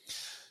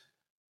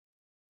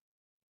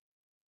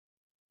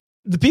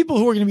 The people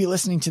who are going to be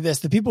listening to this,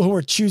 the people who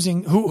are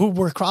choosing, who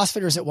were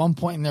CrossFitters at one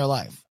point in their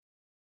life,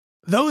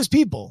 those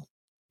people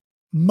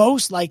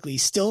most likely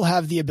still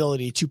have the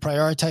ability to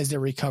prioritize their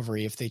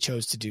recovery if they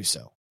chose to do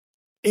so.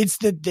 It's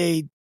that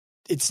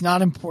it's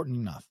not important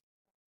enough.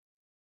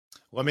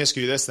 Let me ask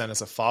you this then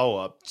as a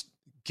follow-up.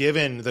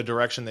 Given the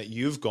direction that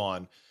you've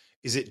gone,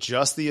 is it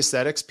just the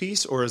aesthetics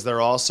piece, or is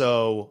there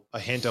also a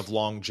hint of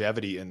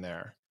longevity in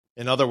there?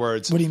 In other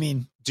words, what do you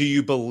mean? Do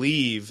you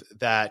believe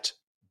that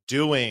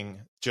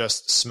doing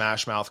just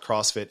smash mouth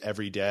CrossFit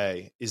every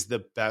day is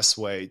the best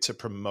way to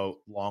promote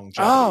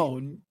longevity?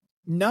 Oh,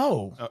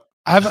 no.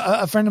 I have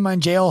a friend of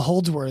mine, JL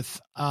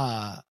Holdsworth,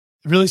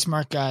 really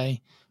smart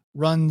guy,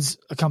 runs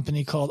a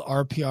company called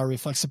RPR,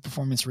 Reflexive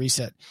Performance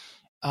Reset.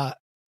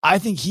 I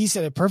think he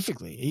said it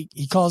perfectly.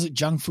 He calls it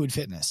junk food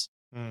fitness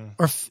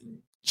or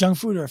junk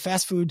food or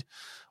fast food,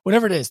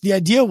 whatever it is. The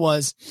idea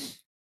was,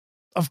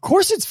 of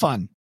course it's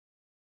fun.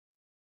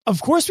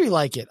 Of course we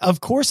like it. Of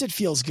course it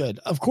feels good.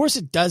 Of course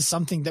it does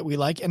something that we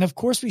like. And of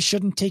course we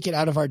shouldn't take it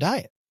out of our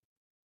diet.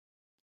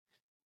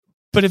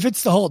 But if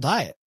it's the whole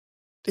diet,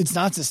 it's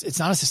not a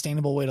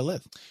sustainable way to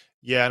live.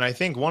 Yeah. And I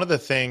think one of the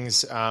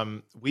things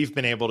we've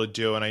been able to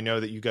do, and I know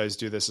that you guys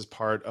do this as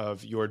part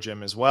of your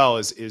gym as well,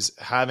 is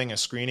having a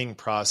screening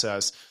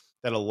process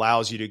that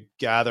allows you to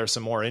gather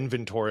some more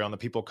inventory on the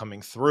people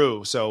coming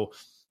through. So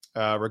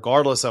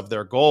regardless of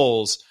their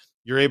goals,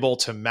 you're able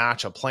to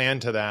match a plan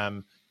to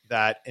them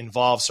that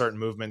involves certain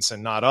movements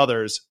and not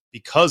others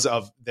because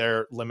of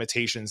their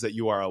limitations that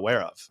you are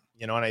aware of.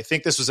 And I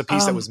think this was a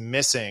piece that was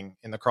missing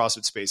in the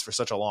CrossFit space for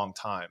such a long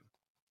time.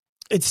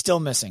 It's still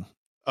missing.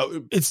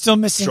 Oh, it's still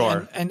missing.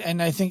 Sure.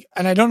 And I think,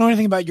 and I don't know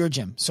anything about your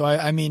gym. So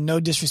I mean, no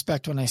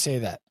disrespect when I say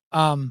that.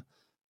 The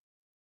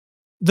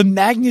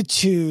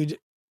magnitude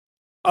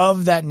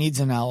of that needs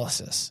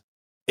analysis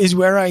is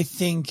where I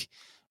think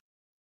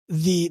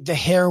the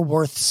hair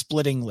worth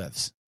splitting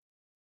lives.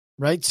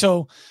 Right.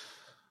 So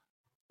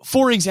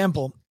for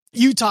example,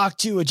 you talk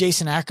to a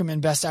Jason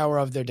Ackerman best hour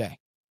of their day,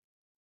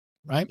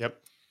 right? Yep.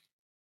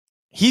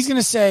 He's going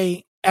to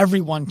say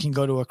everyone can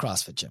go to a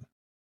CrossFit gym.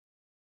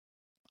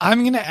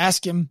 I'm going to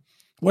ask him,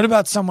 what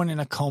about someone in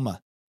a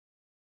coma?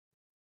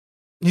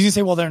 He's going to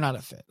say, well, they're not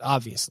a fit,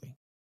 obviously.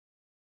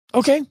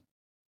 Okay.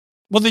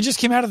 Well, they just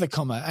came out of the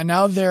coma and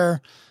now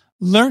they're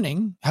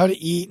learning how to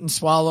eat and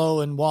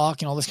swallow and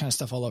walk and all this kind of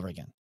stuff all over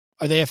again.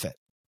 Are they a fit?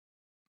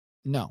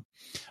 No.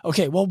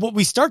 Okay. Well, what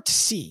we start to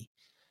see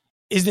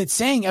is that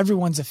saying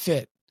everyone's a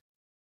fit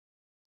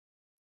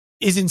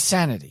is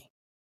insanity.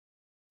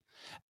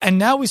 And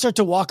now we start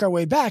to walk our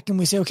way back and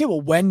we say, okay,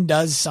 well, when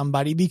does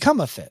somebody become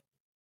a fit?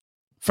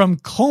 From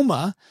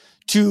coma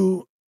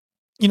to,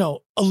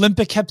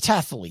 Olympic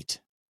heptathlete.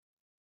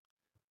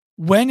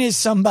 When is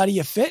somebody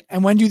a fit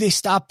and when do they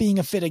stop being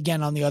a fit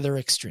again on the other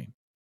extreme?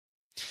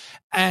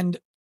 And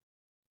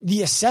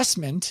the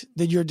assessment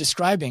that you're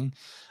describing,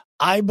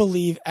 I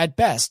believe at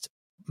best,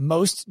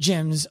 most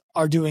gyms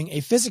are doing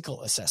a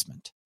physical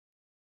assessment.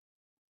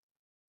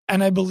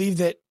 And I believe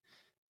that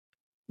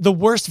the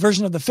worst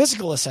version of the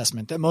physical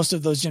assessment that most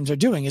of those gyms are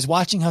doing is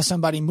watching how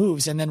somebody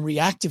moves and then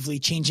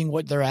reactively changing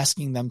what they're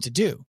asking them to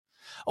do.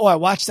 Oh, I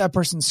watched that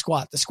person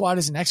squat. The squat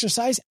is an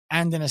exercise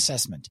and an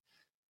assessment.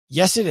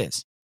 Yes, it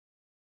is.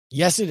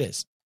 Yes, it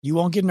is. You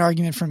won't get an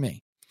argument from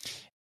me.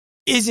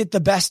 Is it the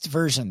best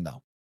version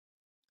though?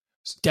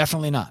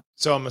 Definitely not.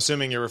 So I'm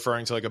assuming you're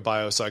referring to like a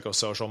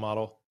biopsychosocial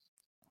model.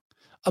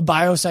 A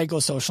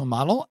biopsychosocial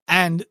model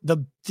and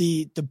the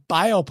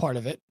bio part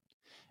of it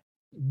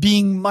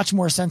being much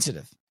more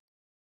sensitive.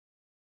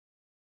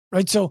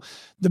 Right. So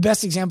the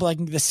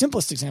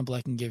simplest example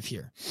I can give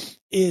here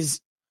is,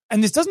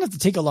 and this doesn't have to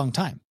take a long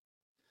time.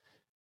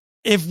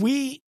 If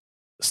we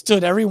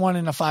stood everyone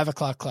in a 5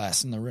 o'clock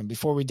class in the room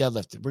before we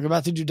deadlifted, we're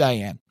about to do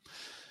Diane.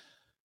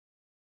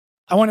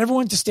 I want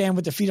everyone to stand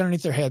with their feet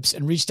underneath their hips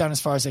and reach down as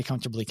far as they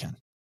comfortably can.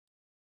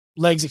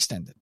 Legs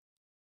extended.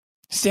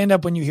 Stand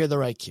up when you hear the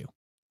right cue.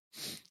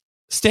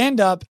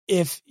 Stand up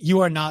if you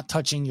are not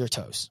touching your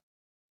toes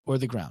or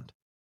the ground.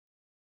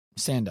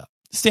 Stand up.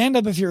 Stand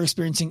up if you're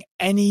experiencing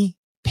any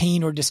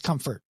pain or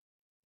discomfort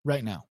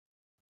right now.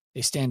 They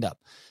stand up.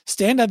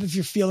 Stand up if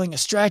you're feeling a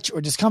stretch or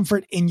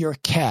discomfort in your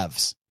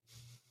calves.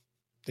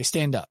 They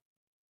stand up.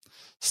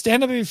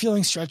 Stand up if you're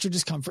feeling stretch or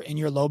discomfort in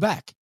your low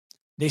back.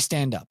 They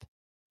stand up.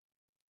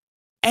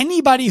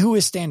 Anybody who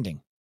is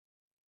standing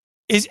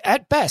is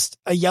at best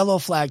a yellow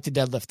flag to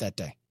deadlift that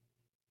day.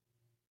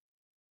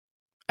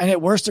 And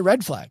at worst, a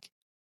red flag.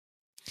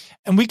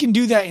 And we can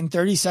do that in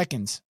 30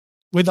 seconds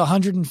with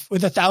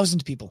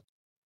 1,000 people,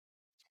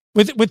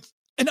 with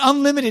an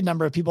unlimited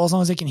number of people, as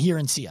long as they can hear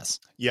and see us.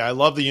 Yeah. I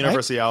love the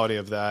universality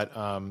of that.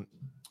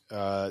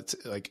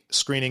 Like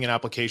screening and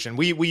application.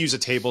 We use a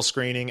table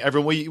screening.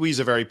 We use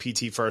a very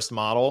PT first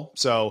model.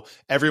 So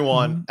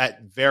everyone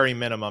at very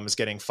minimum is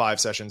getting 5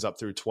 sessions up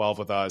through 12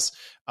 with us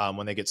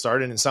when they get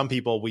started. And some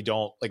people we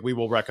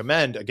will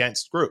recommend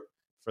against group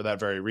for that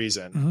very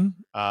reason.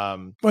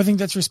 Well, I think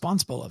that's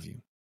responsible of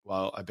you.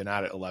 Well, I've been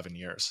at it 11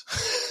 years.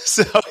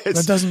 So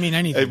that doesn't mean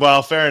anything.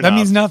 Well, fair enough. That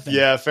means nothing.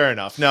 Yeah, fair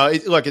enough. No,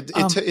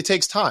 it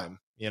takes time,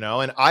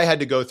 and I had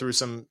to go through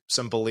some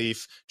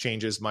belief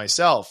changes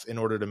myself in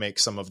order to make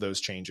some of those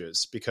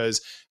changes,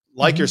 because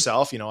like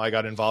yourself, I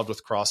got involved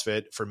with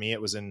CrossFit. For me,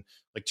 it was in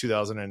like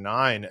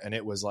 2009, and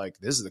it was like,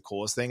 this is the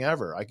coolest thing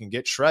ever. I can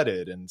get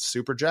shredded and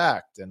super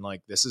jacked. And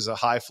like, this is a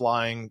high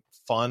flying,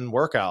 fun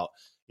workout,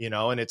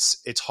 and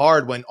it's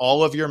hard when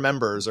all of your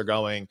members are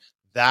going,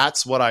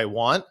 that's what I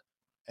want.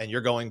 And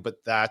you're going, but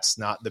that's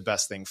not the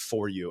best thing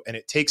for you. And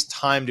it takes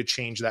time to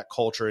change that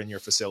culture in your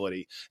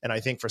facility. And I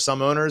think for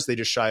some owners, they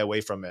just shy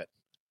away from it.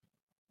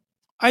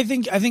 I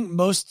think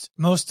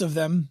most of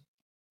them,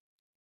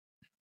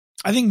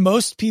 I think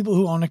most people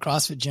who own a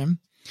CrossFit gym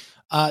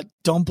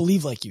don't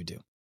believe like you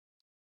do.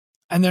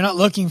 And they're not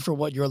looking for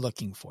what you're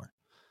looking for.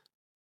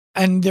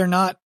 And they're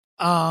not,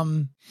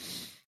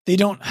 they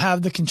don't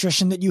have the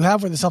contrition that you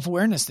have or the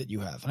self-awareness that you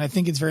have. And I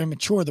think it's very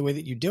mature the way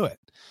that you do it.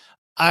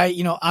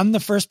 I'm the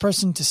first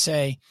person to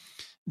say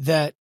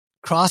that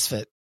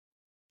CrossFit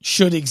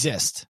should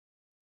exist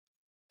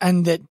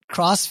and that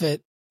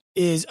CrossFit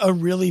is a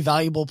really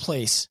valuable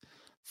place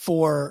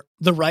for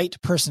the right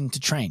person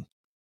to train,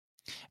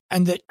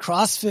 and that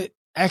CrossFit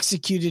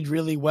executed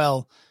really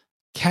well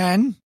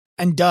can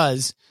and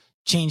does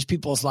change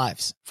people's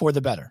lives for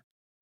the better.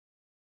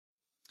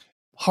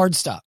 Hard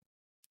stop.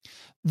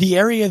 The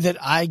area that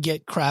I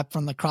get crap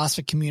from the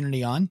CrossFit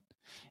community on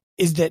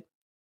is that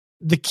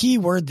the key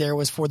word there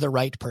was for the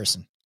right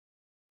person,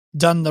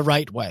 done the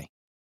right way.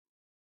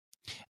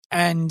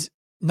 And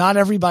not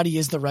everybody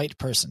is the right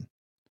person.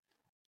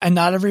 And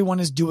not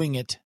everyone is doing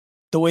it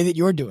the way that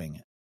you're doing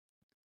it.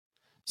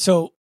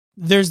 So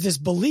there's this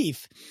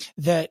belief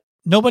that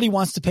nobody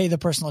wants to pay the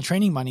personal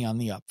training money on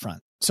the upfront.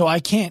 So I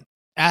can't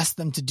ask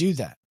them to do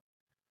that.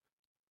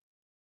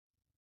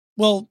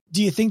 Well,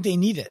 do you think they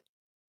need it?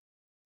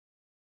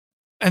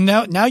 And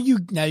now you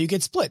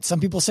get split. Some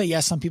people say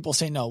yes, some people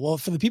say no. Well,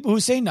 for the people who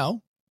say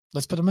no,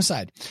 let's put them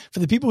aside. For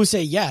the people who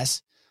say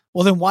yes,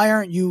 well, then why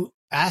aren't you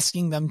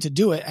asking them to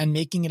do it and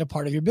making it a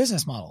part of your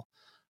business model?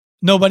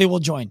 Nobody will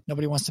join.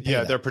 Nobody wants to pay.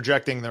 Yeah, they're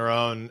projecting their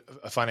own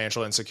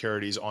financial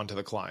insecurities onto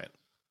the client.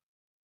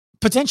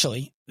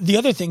 Potentially. The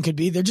other thing could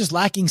be they're just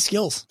lacking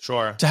skills.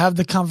 Sure. To have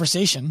the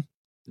conversation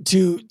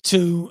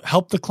to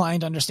help the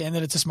client understand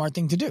that it's a smart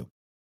thing to do.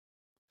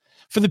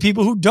 For the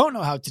people who don't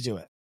know how to do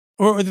it,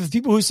 or the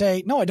people who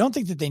say, no, I don't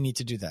think that they need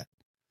to do that.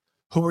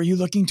 Who are you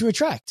looking to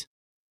attract?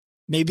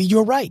 Maybe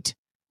you're right?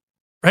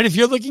 If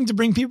you're looking to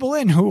bring people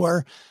in who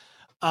are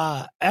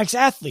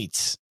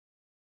ex-athletes,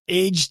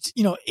 aged,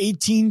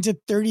 18 to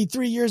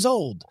 33 years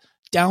old,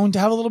 down to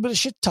have a little bit of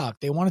shit talk.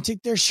 They want to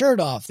take their shirt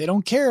off. They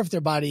don't care if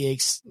their body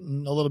aches a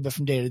little bit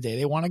from day to day.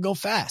 They want to go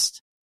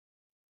fast.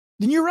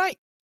 Then you're right.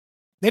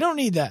 They don't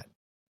need that.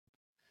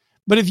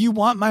 But if you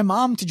want my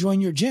mom to join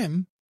your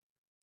gym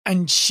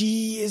and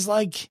she is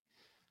like,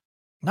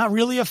 not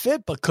really a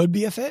fit, but could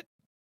be a fit,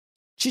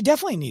 she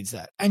definitely needs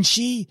that. And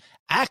she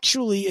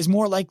actually is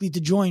more likely to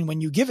join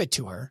when you give it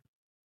to her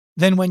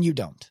than when you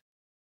don't.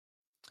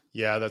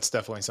 Yeah, that's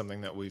definitely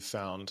something that we've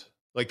found.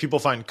 Like, people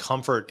find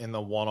comfort in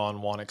the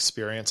one-on-one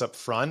experience up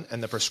front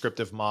and the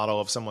prescriptive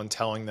model of someone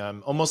telling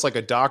them, almost like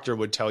a doctor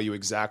would tell you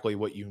exactly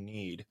what you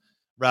need,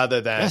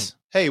 rather than, yes,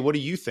 hey, what do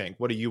you think?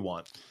 What do you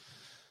want?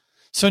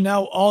 So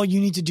now all you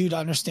need to do to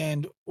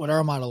understand what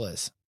our model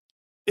is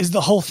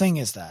the whole thing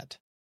is that.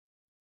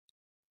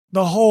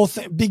 The whole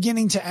thing,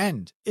 beginning to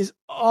end, is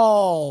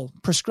all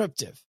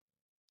prescriptive.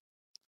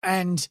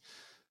 And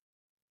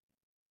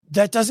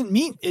that doesn't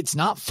mean it's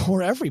not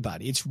for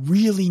everybody. It's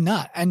really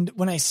not. And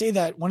when I say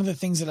that, one of the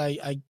things that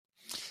I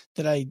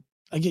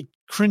get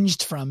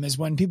cringed from is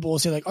when people will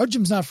say, like, our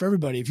gym's not for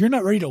everybody. If you're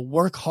not ready to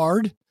work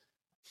hard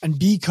and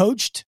be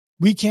coached,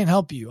 we can't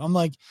help you. I'm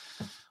like,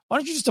 why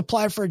don't you just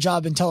apply for a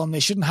job and tell them they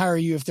shouldn't hire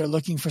you if they're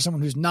looking for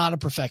someone who's not a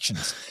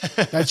perfectionist?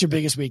 That's your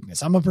biggest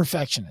weakness. I'm a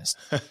perfectionist.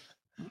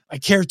 I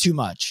care too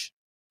much.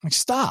 Like,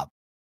 stop.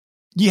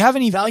 You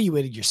haven't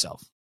evaluated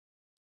yourself.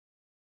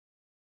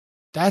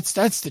 That's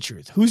the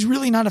truth. Who's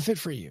really not a fit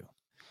for you?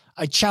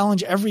 I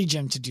challenge every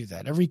gym to do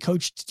that, every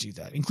coach to do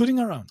that, including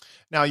our own.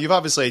 Now, you've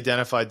obviously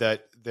identified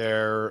that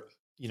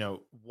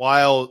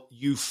while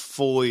you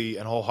fully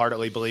and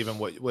wholeheartedly believe in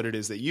what it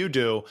is that you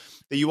do,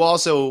 that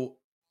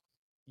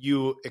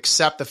you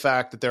accept the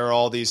fact that there are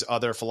all these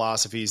other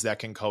philosophies that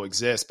can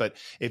coexist. But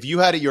if you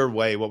had it your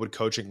way, what would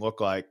coaching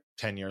look like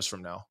 10 years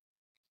from now?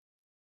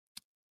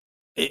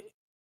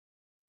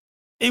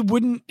 it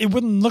wouldn't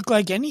look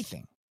like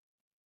anything.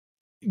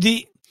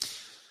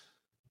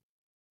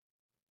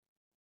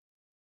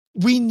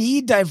 We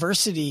need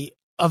diversity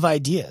of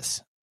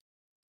ideas.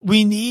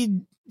 We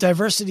need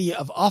diversity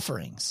of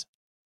offerings.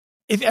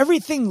 If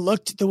everything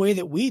looked the way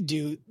that we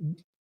do,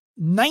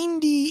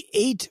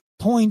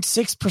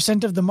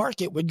 98.6% of the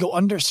market would go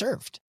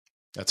underserved.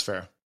 That's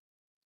fair.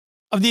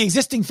 Of the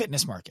existing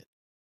fitness market.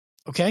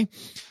 Okay?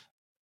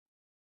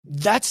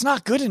 That's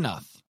not good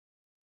enough.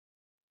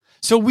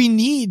 So we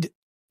need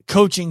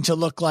coaching to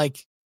look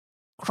like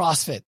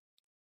CrossFit.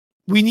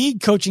 We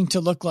need coaching to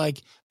look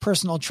like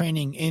personal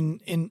training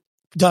in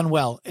done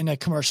well in a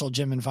commercial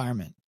gym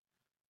environment.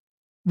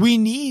 We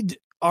need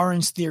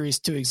Orange Theories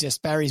to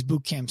exist, Barry's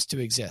boot camps to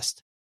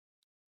exist.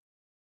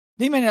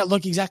 They may not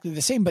look exactly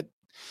the same, but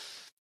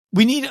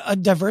we need a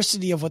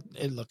diversity of what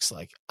it looks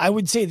like. I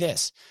would say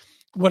this,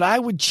 what I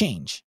would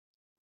change,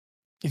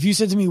 if you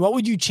said to me, what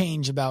would you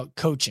change about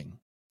coaching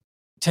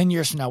 10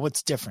 years from now?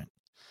 What's different?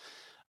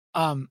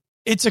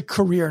 It's a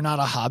career, not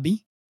a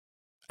hobby.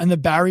 And the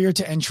barrier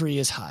to entry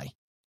is high.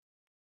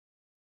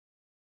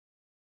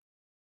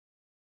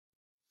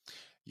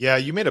 Yeah,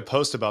 you made a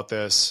post about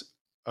this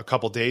a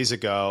couple days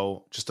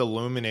ago, just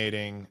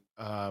illuminating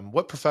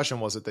what profession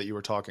was it that you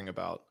were talking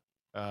about?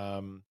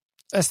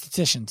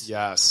 Estheticians.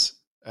 Yes.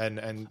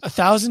 And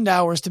 1,000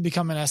 hours to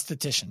become an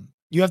esthetician.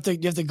 You have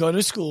to go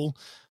to school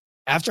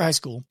after high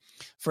school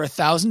for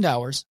 1,000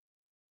 hours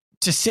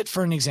to sit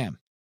for an exam.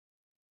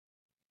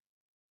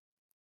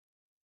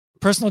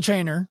 Personal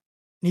trainer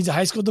needs a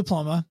high school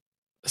diploma,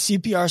 a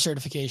CPR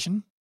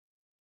certification,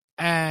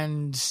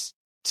 and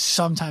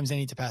sometimes they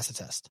need to pass a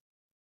test.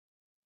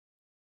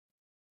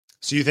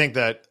 So you think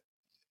that,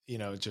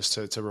 just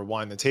to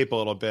rewind the tape a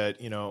little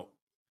bit,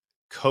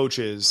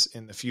 coaches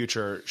in the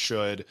future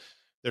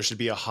there should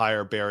be a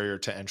higher barrier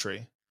to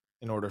entry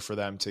in order for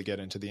them to get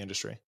into the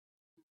industry?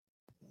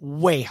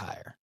 Way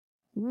higher.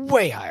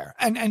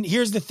 And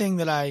here's the thing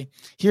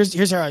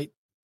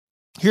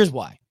here's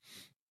why.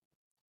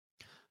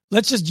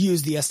 Let's just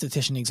use the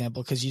esthetician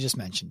example because you just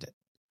mentioned it.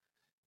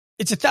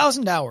 It's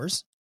 1,000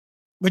 hours,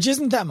 which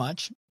isn't that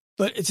much,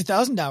 but it's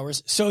 1,000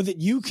 hours so that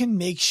you can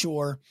make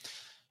sure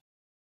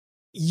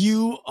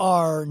you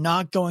are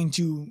not going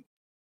to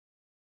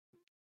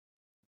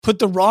put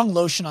the wrong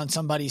lotion on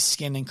somebody's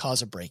skin and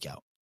cause a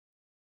breakout.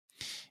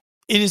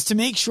 It is to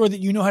make sure that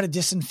you know how to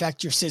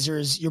disinfect your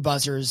scissors, your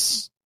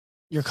buzzers,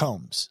 your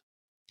combs.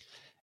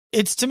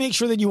 It's to make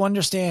sure that you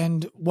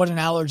understand what an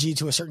allergy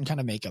to a certain kind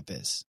of makeup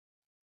is.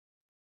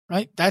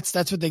 Right? That's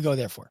what they go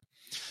there for.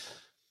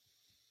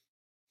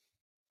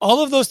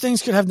 All of those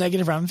things could have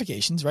negative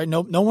ramifications, right?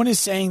 No one is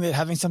saying that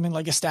having something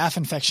like a staph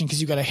infection because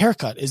you got a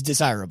haircut is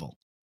desirable.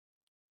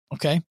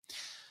 Okay?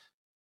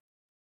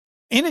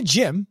 In a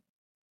gym,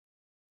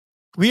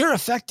 we are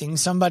affecting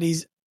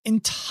somebody's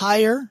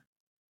entire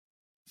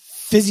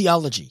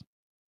physiology.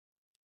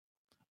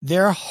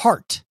 Their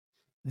heart,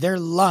 their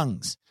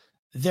lungs,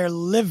 their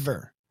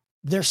liver,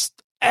 their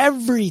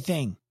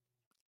everything.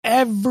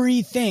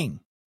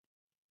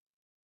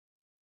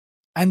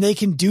 And they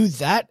can do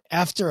that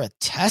after a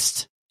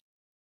test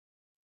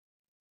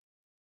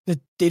that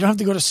they don't have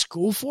to go to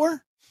school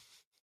for?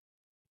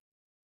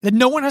 That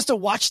no one has to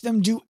watch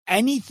them do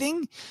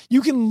anything?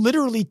 You can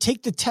literally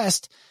take the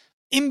test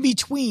in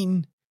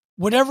between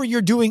whatever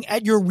you're doing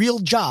at your real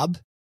job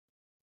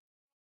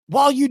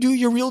while you do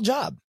your real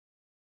job.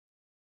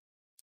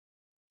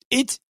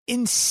 It's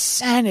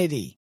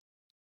insanity.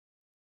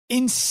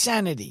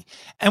 Insanity.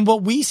 And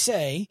what we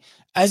say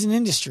as an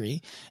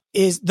industry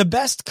is the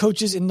best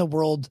coaches in the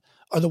world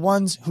are the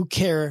ones who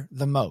care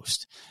the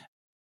most.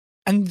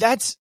 And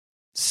that's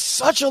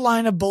such a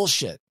line of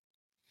bullshit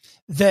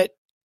that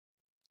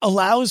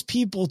allows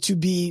people to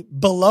be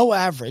below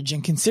average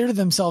and consider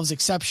themselves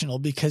exceptional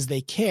because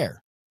they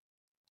care.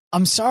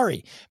 I'm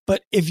sorry,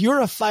 but if you're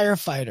a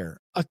firefighter,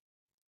 a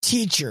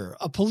teacher,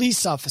 a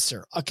police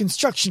officer, a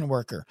construction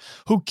worker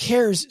who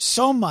cares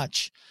so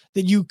much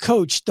that you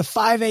coach the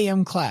 5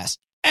 a.m. class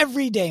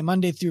every day,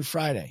 Monday through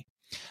Friday,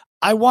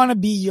 I want to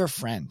be your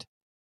friend.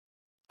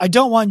 I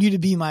don't want you to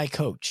be my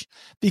coach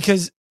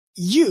because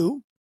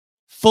you,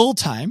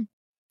 full-time,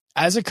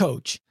 as a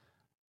coach,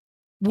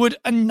 would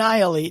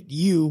annihilate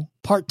you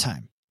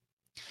part-time.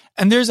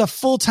 And there's a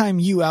full-time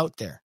you out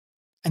there.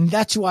 And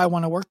that's who I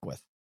want to work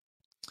with.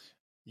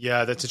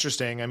 Yeah, that's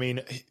interesting. I mean,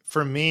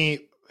 for me,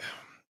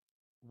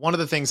 one of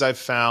the things I've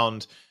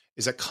found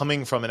is that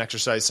coming from an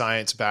exercise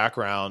science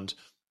background,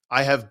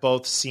 I have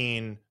both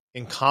seen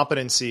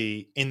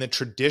incompetency in the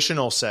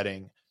traditional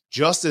setting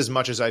just as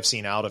much as I've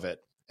seen out of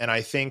it. And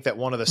I think that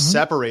one of the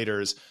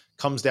separators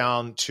comes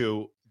down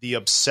to the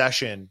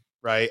obsession,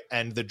 right?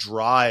 And the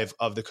drive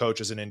of the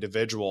coach as an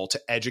individual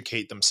to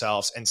educate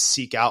themselves and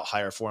seek out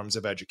higher forms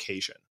of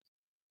education.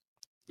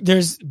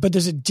 There's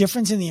a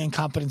difference in the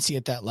incompetency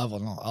at that level.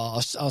 And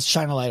I'll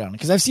shine a light on it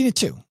because I've seen it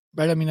too.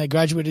 right? I mean, I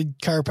graduated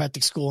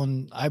chiropractic school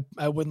and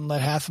I wouldn't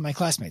let half of my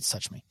classmates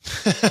touch me.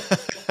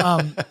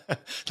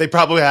 They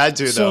probably had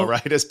to though,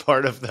 right? As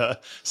part of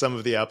some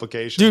of the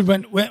application. Dude,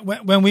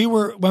 when we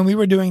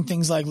were doing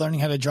things like learning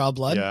how to draw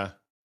blood,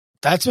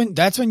 that's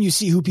when you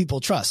see who people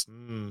trust.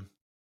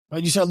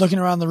 Right? You start looking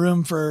around the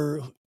room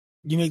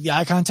you make the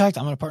eye contact.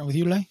 I'm going to partner with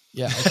you today.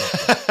 Yeah.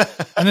 Okay.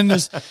 And then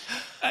there's,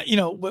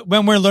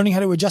 when we're learning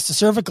how to adjust the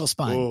cervical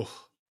spine, ooh,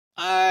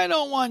 I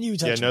don't want you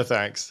touching. Yeah, no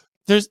thanks.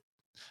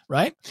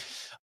 Right.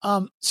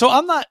 So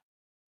I'm not,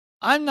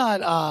 I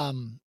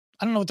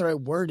don't know what the right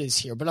word is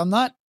here, but I'm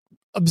not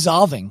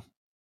absolving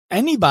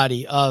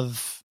anybody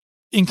of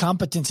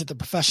incompetence at the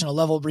professional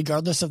level,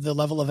 regardless of the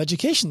level of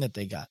education that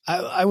they got.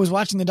 I was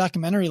watching the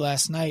documentary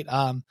last night,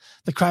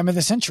 The Crime of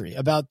the Century,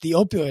 about the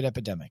opioid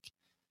epidemic.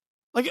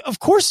 Like, of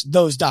course,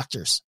 those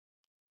doctors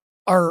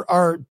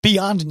are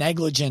beyond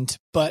negligent,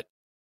 but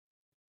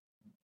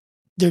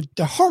they're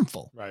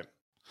harmful. Right.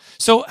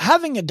 So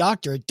having a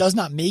doctor does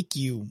not make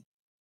you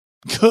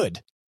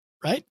good,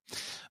 right?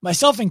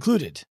 Myself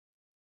included.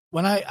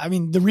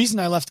 The reason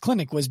I left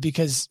clinic was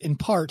because, in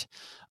part,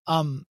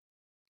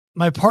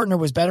 my partner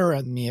was better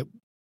at me at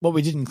what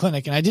we did in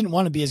clinic, and I didn't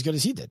want to be as good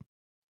as he did.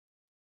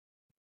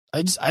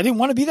 I didn't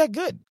want to be that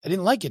good. I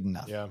didn't like it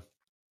enough. Yeah.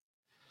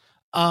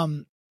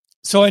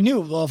 So I knew,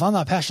 well, if I'm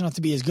not passionate enough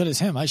to be as good as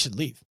him, I should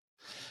leave.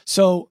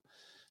 So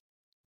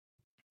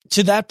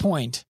to that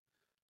point,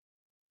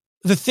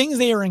 the things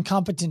they are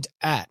incompetent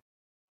at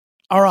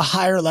are a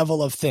higher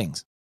level of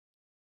things.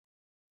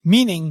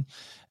 Meaning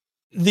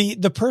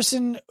the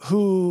person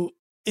who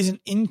is an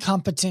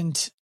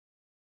incompetent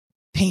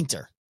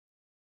painter,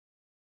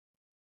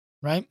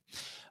 right?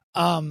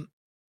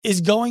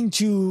 Is going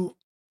to,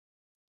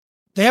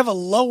 they have a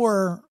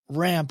lower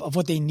ramp of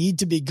what they need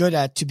to be good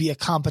at to be a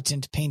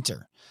competent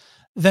painter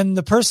than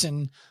the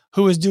person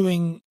who is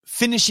doing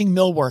finishing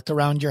millwork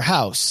around your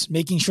house,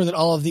 making sure that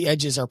all of the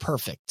edges are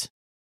perfect.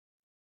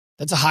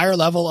 That's a higher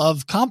level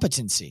of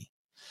competency.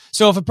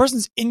 So if a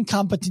person's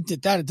incompetent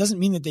at that, it doesn't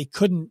mean that they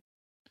couldn't,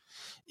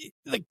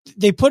 like,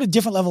 they put a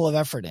different level of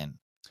effort in.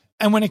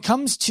 And when it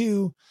comes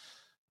to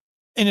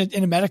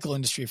in a medical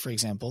industry, for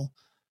example,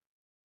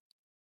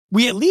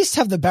 we at least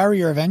have the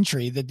barrier of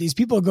entry that these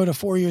people go to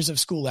 4 years of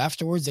school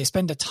afterwards. They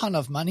spend a ton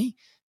of money.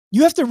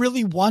 You have to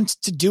really want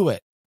to do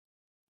it.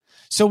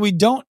 So we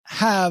don't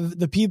have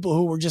the people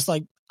who were just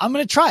like, I'm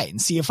going to try it and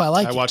see if I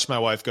like it. I watched my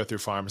wife go through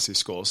pharmacy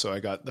school, so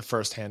I got the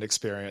firsthand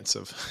experience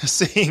of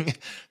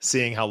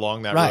seeing how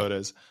long that road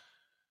is.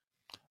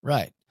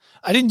 Right.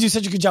 I didn't do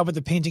such a good job with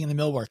the painting and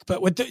the millwork,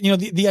 but with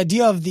the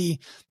idea of the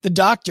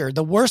doctor,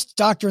 the worst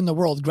doctor in the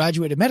world,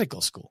 graduated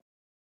medical school.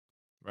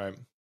 Right.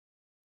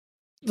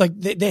 Like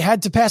they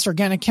had to pass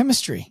organic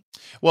chemistry.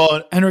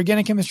 Well, and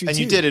organic chemistry and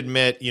too. You did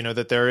admit,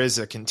 that there is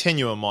a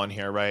continuum on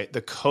here, right?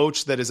 The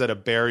coach that is at a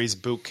Barry's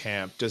boot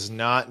camp does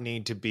not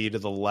need to be to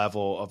the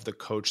level of the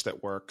coach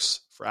that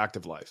works for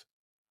Active Life.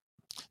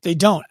 They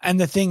don't. And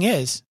the thing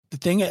is,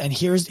 and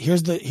here's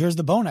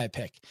the bone I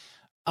pick.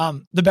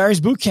 The Barry's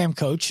boot camp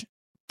coach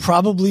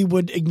probably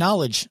would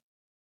acknowledge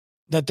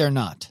that they're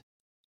not.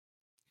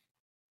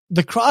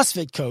 The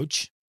CrossFit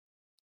coach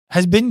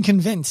has been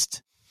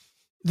convinced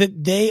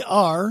that they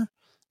are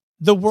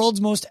the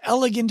world's most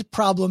elegant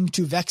problem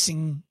to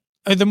vexing,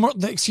 or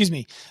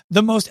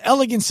the most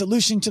elegant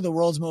solution to the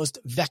world's most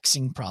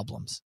vexing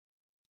problems.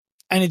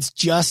 And it's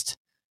just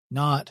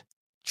not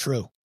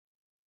true.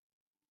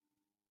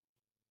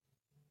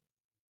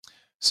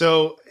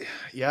 So,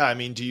 yeah,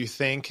 do you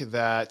think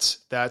that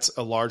that's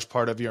a large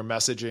part of your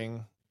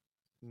messaging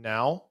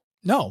now?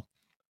 No,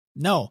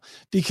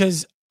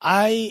 because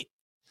I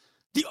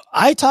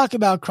talk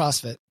about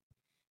CrossFit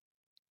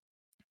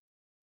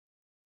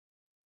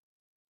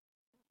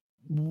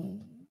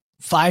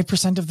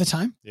 5% of the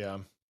time. Yeah.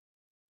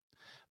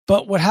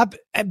 But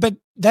but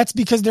that's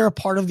because they're a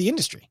part of the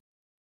industry.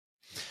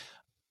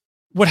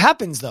 What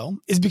happens though,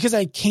 is because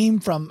I came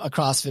from a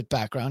CrossFit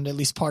background, at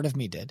least part of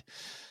me did.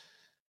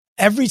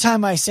 Every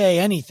time I say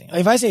anything,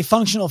 if I say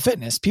functional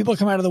fitness, people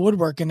come out of the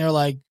woodwork and they're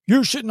like,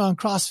 you're shitting on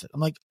CrossFit. I'm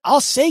like,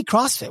 I'll say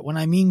CrossFit when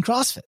I mean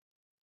CrossFit.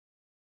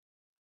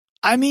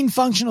 I mean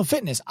functional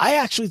fitness. I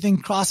actually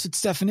think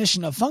CrossFit's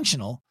definition of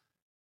functional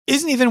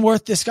isn't even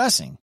worth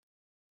discussing.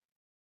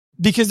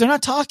 Because they're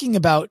not talking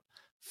about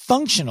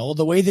functional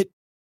the way that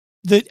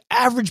the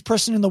average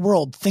person in the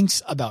world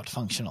thinks about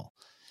functional.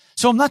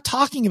 So I'm not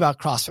talking about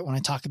CrossFit when I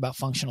talk about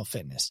functional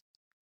fitness.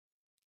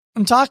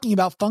 I'm talking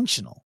about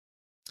functional.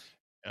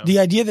 Yeah. The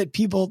idea that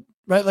people,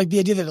 right, like the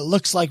idea that it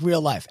looks like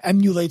real life,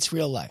 emulates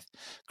real life.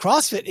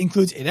 CrossFit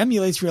includes, it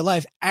emulates real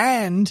life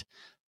and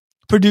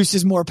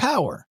produces more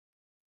power.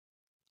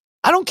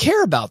 I don't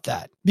care about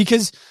that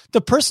because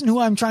the person who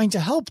I'm trying to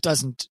help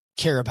doesn't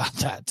care about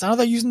that. It's not how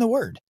they're using the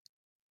word.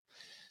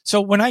 So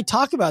when I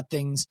talk about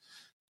things,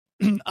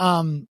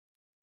 CrossFitters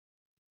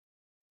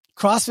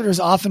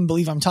often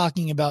believe I'm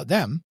talking about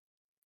them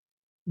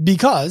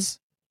because,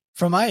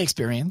 from my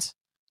experience,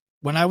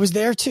 when I was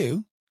there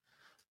too,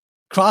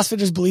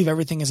 CrossFitters believe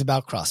everything is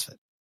about CrossFit.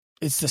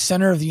 It's the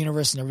center of the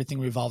universe and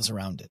everything revolves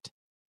around it.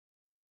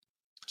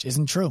 which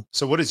isn't true.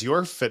 So what does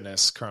your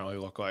fitness currently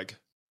look like?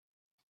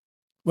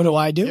 What do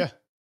I do? Yeah.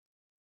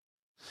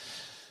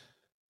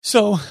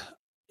 So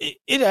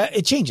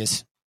it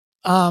changes.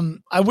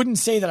 I wouldn't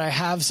say that I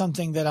have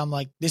something that I'm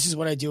like, this is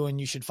what I do and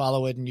you should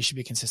follow it and you should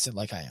be consistent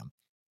like I am.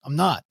 I'm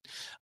not.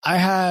 I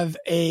have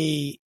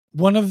a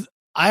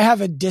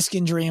disc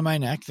injury in my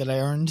neck that I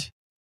earned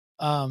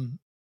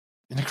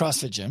in a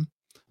CrossFit gym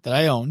that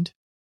I owned.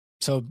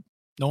 So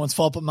no one's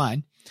fault but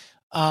mine.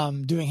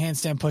 Doing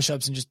handstand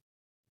push-ups and just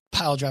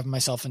pile driving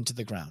myself into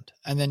the ground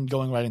and then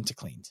going right into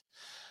cleans.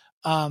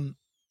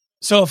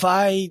 So if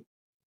I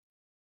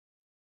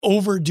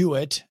overdo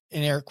it,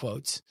 in air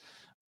quotes,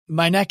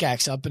 my neck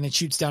acts up and it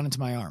shoots down into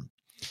my arm.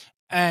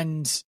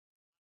 And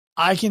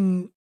I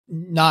can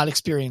not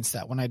experience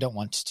that when I don't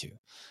want to.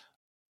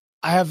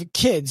 I have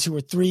kids who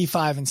are 3,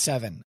 5, and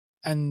 7,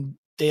 and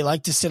they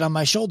like to sit on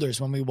my shoulders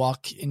when we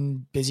walk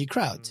in busy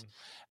crowds.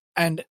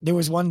 And there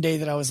was one day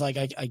that I was like,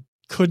 I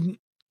couldn't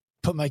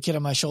put my kid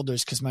on my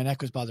shoulders because my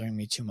neck was bothering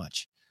me too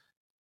much.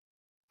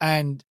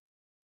 And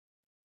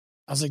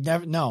I was like,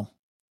 never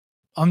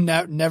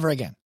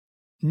again.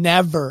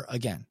 Never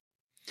again.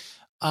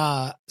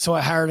 So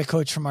I hired a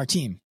coach from our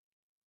team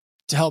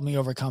to help me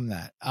overcome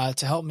that,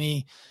 to help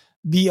me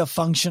be a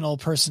functional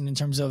person in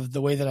terms of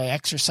the way that I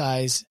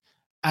exercise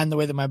and the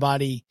way that my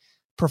body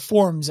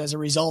performs as a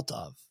result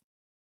of.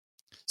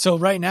 So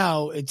right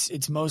now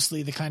it's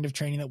mostly the kind of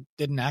training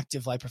that an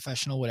active life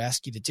professional would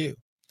ask you to do.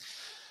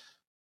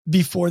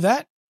 Before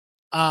that,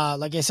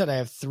 like I said, I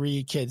have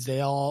 3 kids.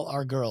 They all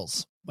are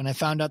girls. When I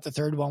found out the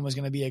third one was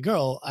going to be a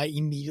girl, I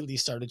immediately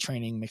started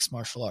training mixed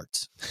martial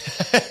arts.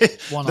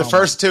 The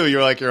first 2,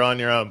 you're like, you're on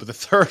your own, but the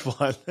third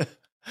one.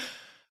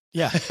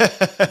 Yeah.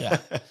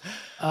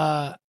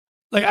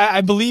 Like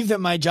I believe that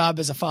my job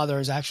as a father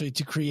is actually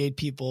to create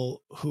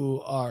people who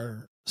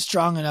are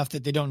strong enough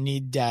that they don't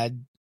need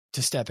dad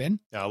to step in.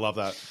 Yeah, I love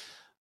that.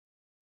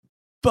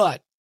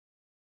 But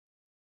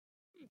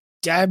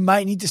dad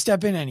might need to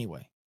step in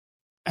anyway.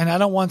 And I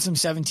don't want some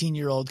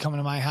 17-year-old coming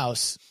to my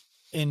house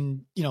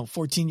in,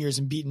 14 years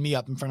and beating me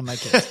up in front of my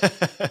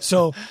kids.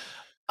 So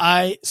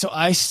I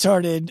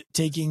started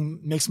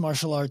taking mixed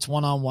martial arts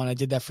one-on-one. I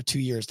did that for 2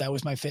 years. That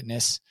was my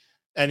fitness.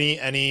 Any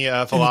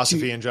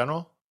philosophy in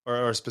general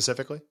or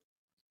specifically?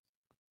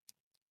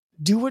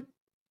 Do it,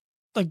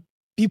 like,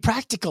 be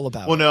practical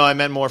about it. Well, no, I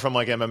meant more from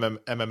like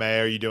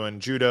MMA. Are you doing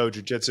judo,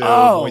 jiu-jitsu,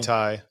 Muay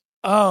Thai?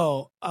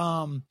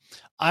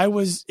 It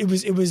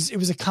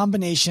was a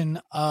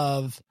combination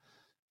of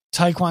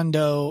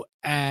Taekwondo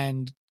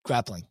and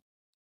grappling.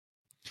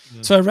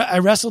 So I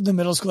wrestled in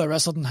middle school. I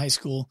wrestled in high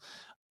school.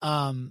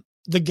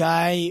 The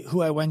guy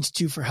who I went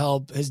to for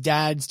help, his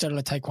dad started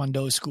a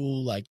Taekwondo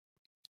school like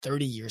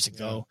 30 years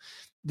ago. Yeah.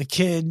 The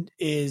kid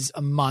is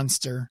a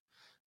monster.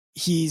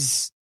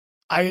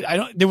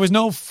 There was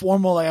no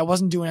formal, like I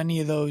wasn't doing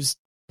any of those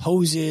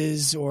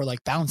poses or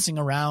like bouncing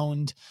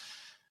around.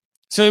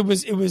 So it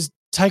was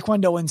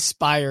Taekwondo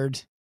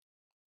inspired.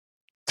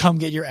 Come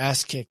get your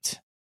ass kicked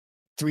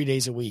 3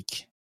 days a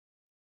week.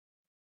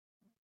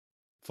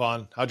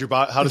 Fun. How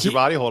does your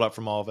body hold up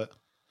from all of it?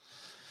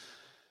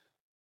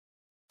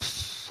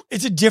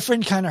 It's a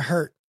different kind of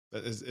hurt.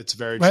 It's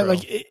very right. True.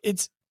 Like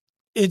it's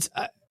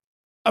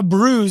a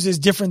bruise is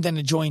different than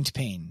a joint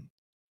pain.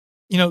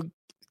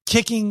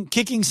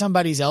 Kicking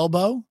somebody's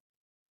elbow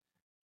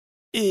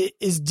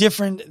is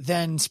different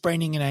than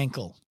spraining an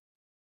ankle.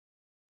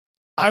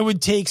 I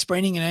would take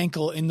spraining an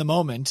ankle in the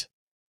moment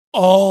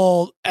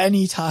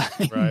any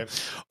time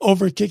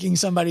over kicking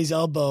somebody's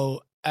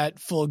elbow at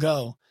full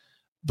go.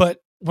 But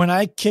when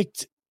I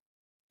kicked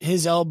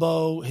his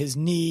elbow, his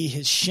knee,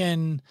 his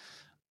shin,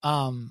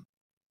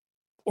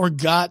 or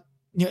got,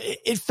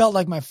 it felt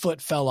like my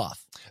foot fell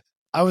off.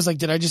 I was like,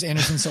 did I just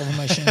Anderson Silva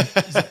my shin?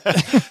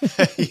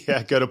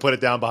 Yeah, go to put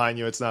it down behind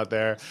you. It's not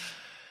there.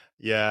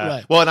 Yeah.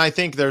 Right. Well, and I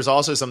think there's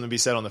also something to be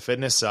said on the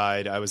fitness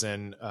side. I was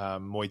in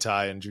Muay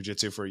Thai and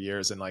jiu-jitsu for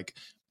years, and like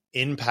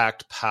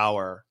impact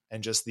power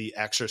and just the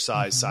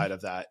exercise side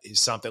of that is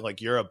something like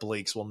your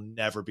obliques will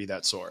never be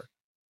that sore.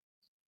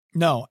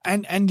 No.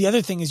 And the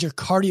other thing is your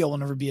cardio will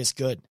never be as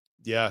good.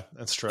 Yeah,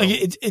 that's true.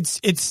 Like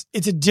it's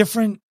a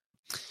different,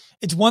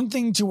 it's one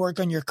thing to work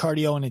on your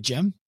cardio in a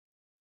gym,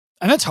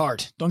 and that's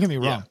hard. Don't get me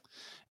wrong. Yeah.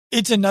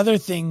 It's another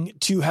thing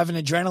to have an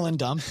adrenaline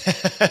dump,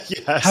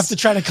 yes. Have to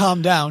try to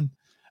calm down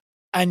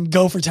and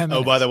go for 10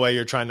 minutes. Oh, by the way,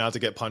 you're trying not to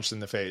get punched in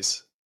the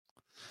face.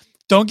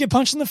 Don't get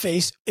punched in the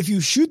face. If you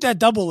shoot that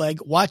double leg,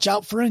 watch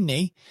out for a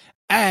knee.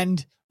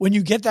 And when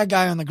you get that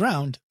guy on the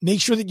ground,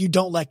 make sure that you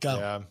don't let go.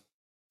 Yeah.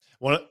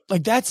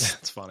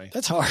 That's funny.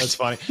 That's hard. That's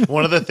funny.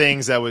 One of the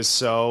things that was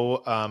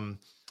so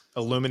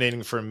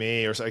illuminating for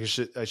me, or I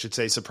should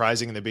say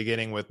surprising in the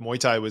beginning with Muay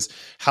Thai, was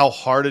how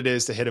hard it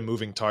is to hit a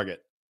moving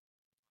target.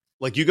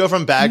 Like you go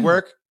from bag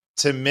work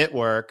to mitt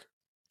work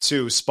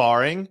to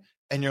sparring,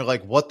 and you're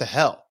like, what the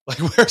hell? Like,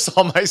 where's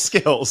all my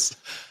skills?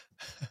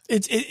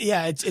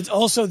 It's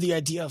also the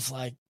idea of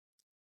like,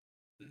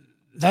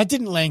 that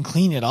didn't land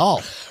clean at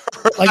all.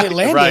 Like it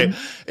landed. Right.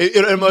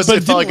 It almost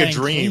felt like a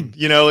dream,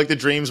 clean. like the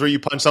dreams where you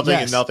punch something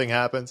and nothing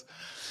happens.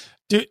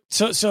 Dude,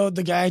 so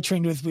the guy I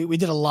trained with, we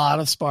did a lot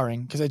of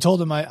sparring because I told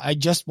him I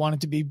just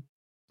wanted to be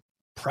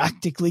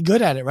practically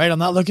good at it, right? I'm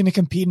not looking to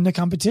compete in a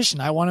competition.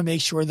 I want to make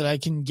sure that I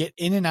can get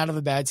in and out of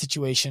a bad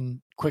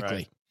situation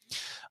quickly.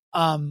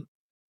 Right. And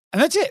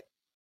that's it.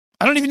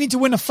 I don't even need to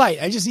win a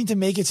fight. I just need to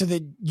make it so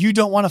that you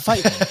don't want to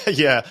fight me.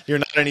 Yeah, you're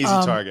not an easy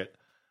target.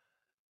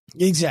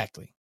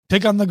 Exactly.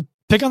 Pick on the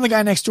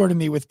guy next door to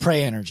me with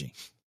prey energy.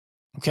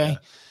 Okay.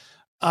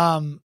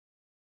 Yeah.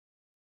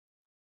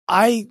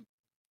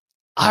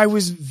 I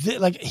was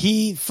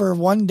for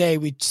one day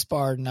we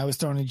sparred and I was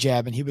throwing a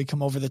jab and he would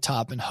come over the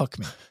top and hook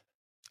me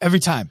every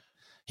time.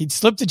 He'd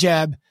slip the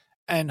jab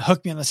and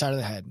hook me on the side of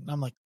the head. And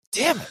I'm like,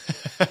 damn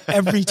it.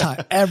 Every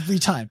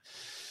time.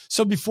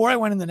 So before I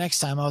went in the next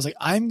time, I was like,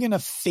 I'm going to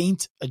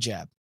feint a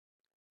jab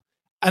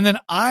and then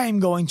I'm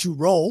going to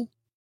roll,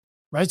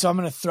 right? So I'm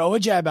going to throw a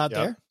jab out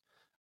there.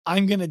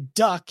 I'm going to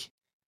duck,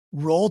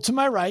 roll to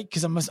my right.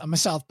 Cause I'm a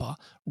southpaw,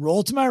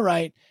 roll to my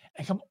right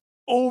and come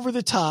over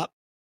the top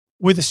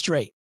with a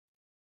straight,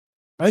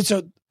 right?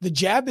 So the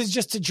jab is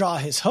just to draw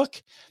his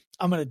hook.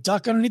 I'm going to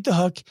duck underneath the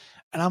hook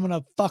and I'm going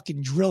to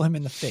fucking drill him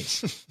in the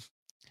face.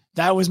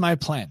 That was my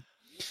plan.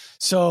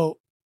 So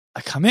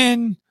I come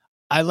in,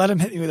 I let him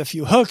hit me with a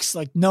few hooks,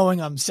 like knowing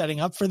I'm setting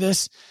up for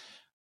this.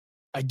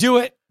 I do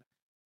it.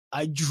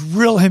 I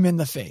drill him in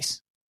the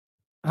face.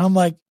 And I'm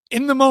like,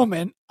 in the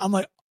moment, I'm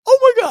like, oh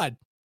my God,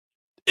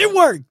 it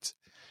worked.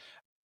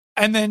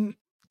 And then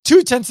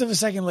 0.2 of a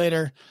second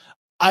later,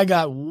 I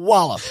got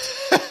walloped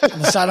on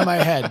the side of my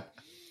head.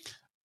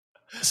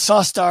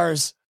 Saw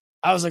stars.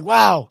 I was like,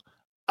 wow,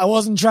 I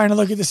wasn't trying to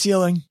look at the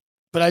ceiling,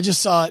 but I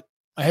just saw it.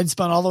 My head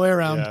spun all the way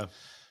around. Yeah.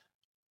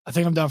 I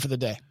think I'm done for the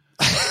day.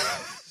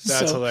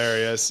 That's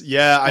hilarious.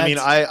 Yeah. I mean,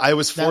 I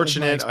was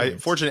fortunate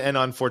and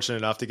unfortunate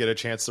enough to get a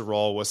chance to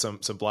roll with some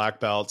black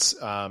belts.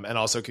 And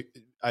also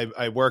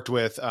I worked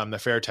with the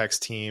Fairtex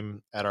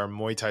team at our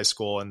Muay Thai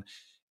school. And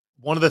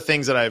one of the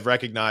things that I've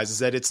recognized is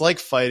that it's like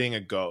fighting a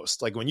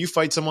ghost. Like when you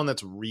fight someone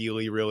that's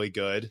really, really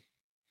good,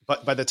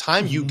 but by the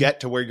time you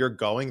get to where you're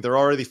going, they're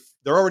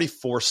already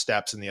 4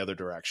 steps in the other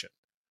direction.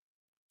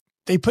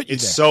 They put you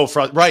it's there.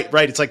 so right.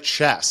 It's like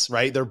chess,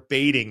 right? They're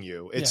baiting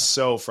you. It's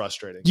so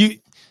frustrating.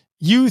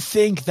 You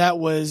think that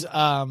was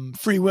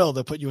free will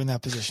to put you in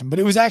that position, but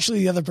it was actually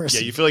the other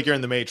person. Yeah, you feel like you're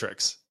in the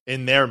Matrix,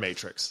 in their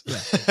Matrix,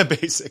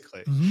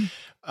 basically.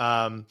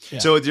 Mm-hmm.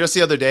 So just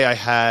the other day I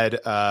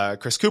had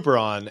Chris Cooper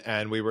on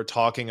and we were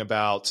talking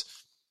about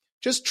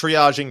just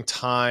triaging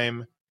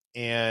time,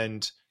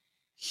 and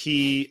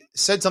he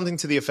said something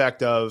to the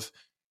effect of,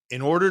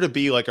 in order to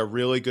be like a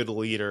really good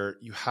leader,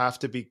 you have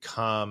to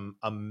become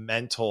a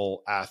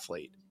mental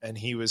athlete. And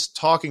he was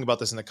talking about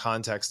this in the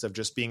context of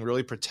just being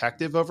really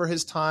protective over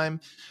his time,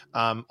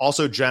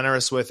 also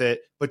generous with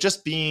it, but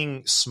just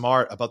being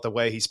smart about the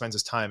way he spends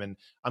his time. And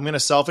I'm going to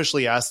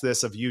selfishly ask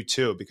this of you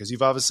too, because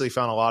you've obviously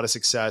found a lot of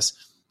success,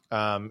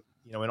 in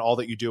all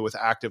that you do with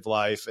Active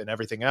Life and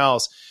everything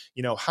else.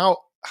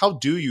 How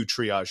do you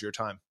triage your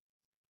time?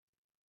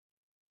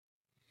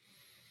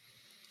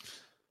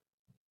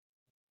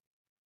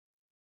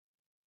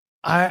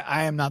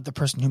 I am not the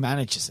person who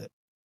manages it.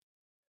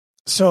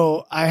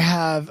 So I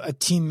have a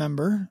team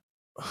member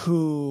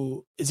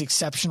who is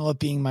exceptional at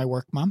being my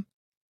work mom.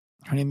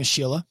 Her name is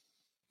Sheila.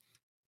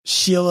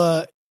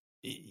 Sheila,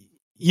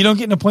 you don't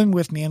get an appointment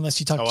with me unless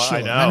you talk to Sheila.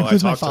 I know. That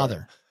includes my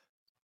father.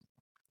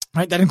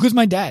 Right? That includes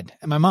my dad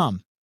and my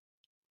mom.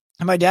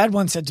 And my dad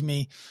once said to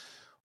me,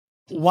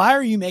 why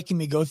are you making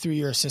me go through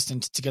your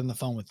assistant to get on the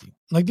phone with you?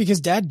 I'm like,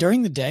 because Dad,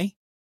 during the day,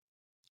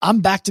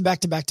 I'm back to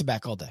back to back to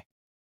back all day.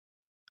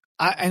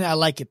 I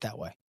like it that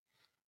way.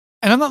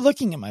 And I'm not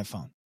looking at my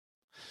phone.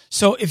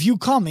 So if you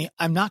call me,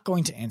 I'm not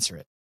going to answer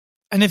it.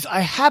 And if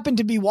I happen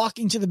to be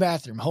walking to the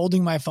bathroom,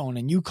 holding my phone,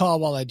 and you call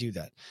while I do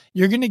that,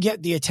 you're going to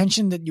get the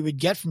attention that you would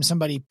get from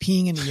somebody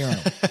peeing in the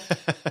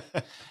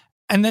urinal.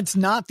 And that's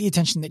not the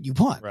attention that you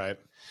want. Right.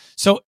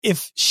 So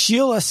if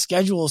Sheila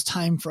schedules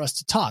time for us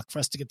to talk, for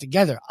us to get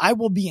together, I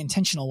will be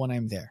intentional when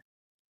I'm there.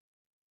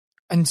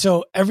 And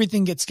so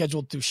everything gets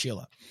scheduled through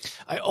Sheila.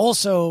 I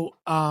also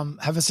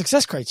have a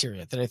success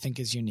criteria that I think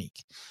is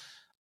unique.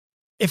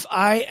 If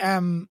I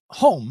am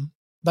home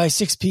by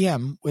 6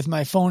 p.m. with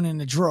my phone in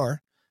a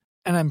drawer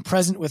and I'm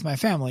present with my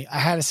family, I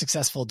had a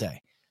successful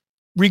day,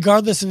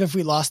 regardless of if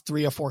we lost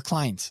 3 or 4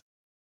 clients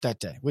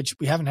that day, which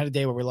we haven't had a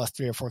day where we lost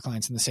 3 or 4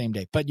 clients in the same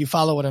day. But you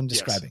follow what I'm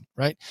describing,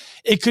 right?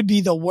 It could be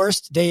the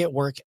worst day at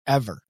work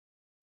ever.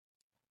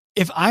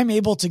 If I'm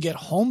able to get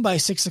home by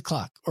 6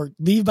 o'clock or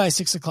leave by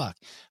 6 o'clock,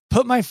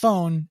 put my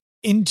phone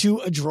into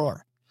a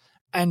drawer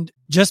and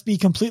just be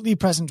completely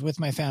present with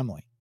my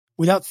family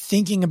without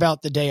thinking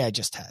about the day I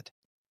just had,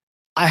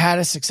 I had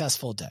a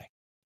successful day.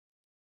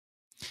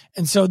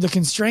 And so the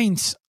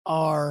constraints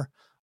are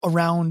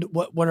around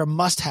what are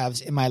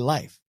must-haves in my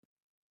life.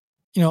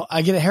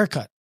 I get a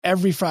haircut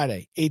every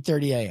Friday,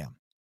 8:30 a.m.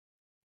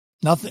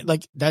 Nothing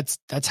like that's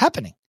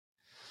happening.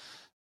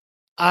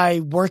 I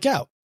work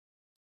out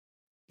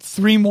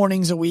 3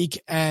 mornings a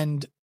week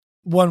and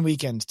 1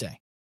 weekend day.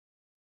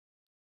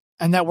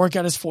 And that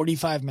workout is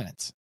 45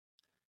 minutes.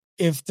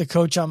 if the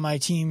coach on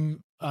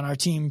our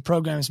team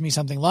programs me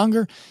something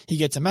longer, he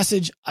gets a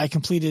message. I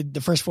completed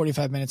the first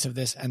 45 minutes of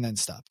this and then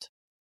stopped.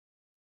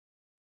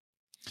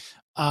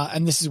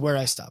 And this is where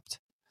I stopped.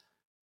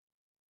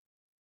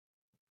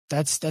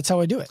 That's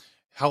how I do it.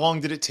 How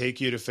long did it take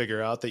you to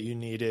figure out that you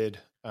needed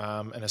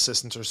an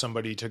assistant or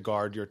somebody to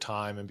guard your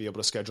time and be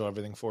able to schedule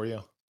everything for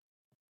you?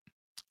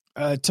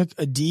 It took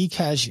Adi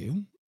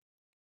Cashew,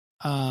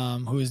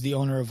 who is the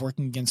owner of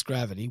Working Against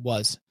Gravity,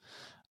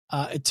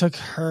 it took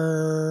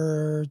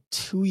her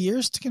 2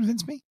 years to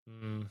convince me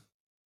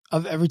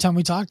of every time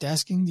we talked,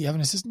 asking, do you have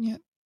an assistant yet?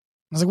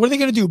 I was like, what are they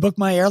going to do? Book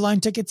my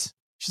airline tickets?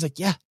 She's like,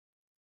 yeah.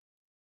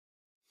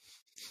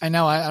 And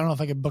now I don't know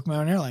if I could book my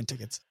own airline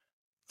tickets.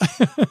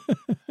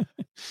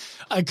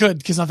 I could,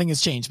 because nothing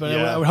has changed, but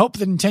I would hope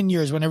that in 10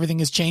 years when everything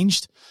has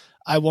changed,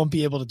 I won't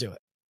be able to do it.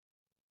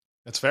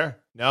 That's fair.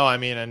 No, I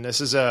mean, and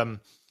this is a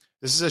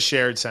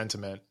shared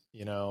sentiment,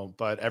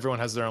 but everyone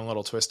has their own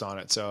little twist on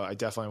it. So I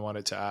definitely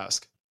wanted to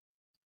ask.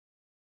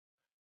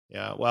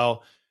 Yeah.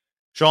 Well,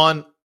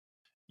 Sean,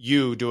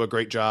 you do a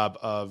great job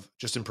of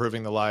just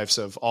improving the lives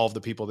of all of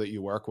the people that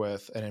you work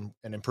with and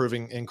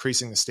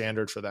increasing the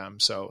standard for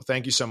them. So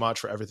thank you so much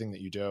for everything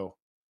that you do.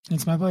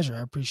 It's my pleasure. I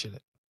appreciate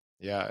it.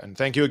 Yeah. And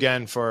thank you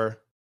again for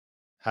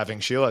having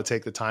Sheila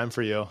take the time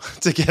for you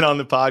to get on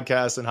the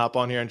podcast and hop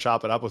on here and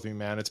chop it up with me,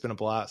 man. It's been a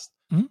blast.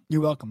 Mm-hmm.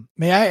 You're welcome.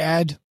 May I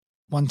add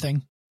one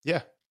thing?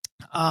 Yeah.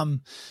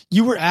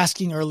 You were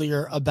asking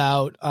earlier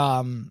about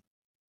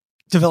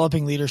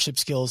developing leadership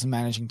skills and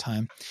managing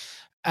time.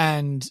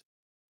 And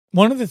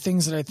one of the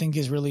things that I think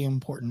is really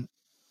important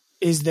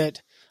is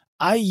that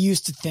I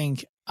used to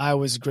think I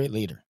was a great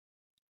leader.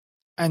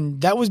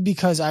 And that was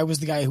because I was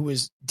the guy who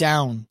was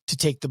down to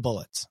take the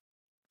bullets.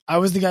 I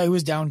was the guy who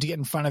was down to get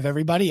in front of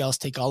everybody else,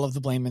 take all of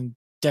the blame and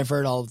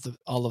divert all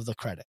of the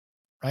credit,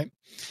 right?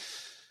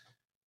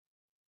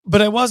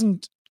 But I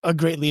wasn't a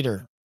great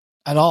leader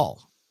at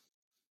all.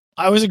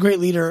 I was a great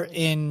leader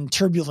in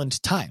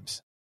turbulent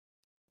times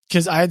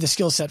because I had the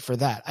skill set for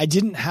that. I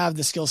didn't have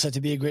the skill set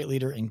to be a great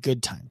leader in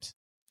good times.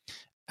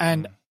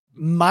 And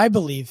my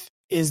belief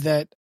is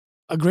that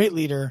a great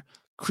leader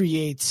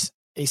creates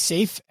a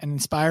safe and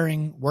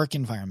inspiring work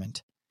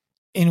environment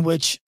in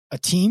which a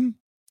team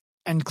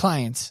and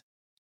clients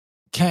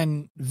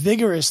can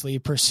vigorously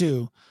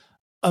pursue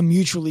a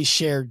mutually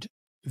shared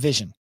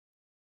vision.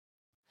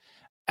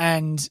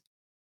 And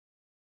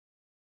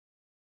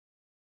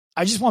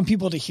I just want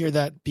people to hear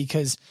that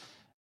because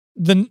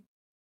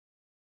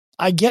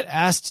I get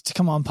asked to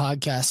come on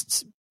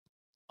podcasts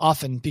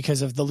often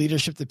because of the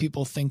leadership that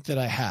people think that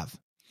I have.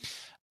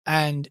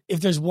 And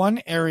if there's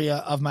one area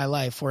of my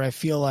life where I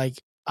feel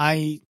like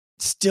I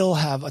still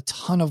have a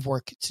ton of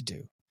work to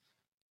do,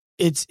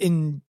 it's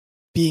in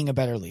being a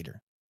better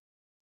leader.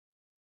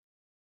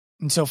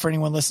 And so for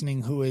anyone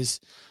listening who is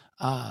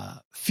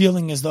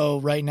feeling as though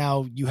right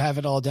now you have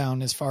it all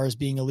down as far as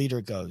being a leader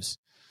goes,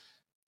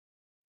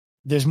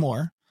 there's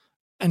more.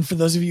 And for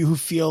those of you who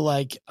feel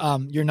like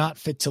you're not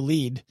fit to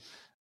lead,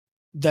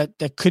 that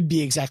could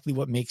be exactly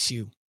what makes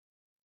you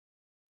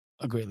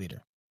a great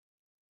leader.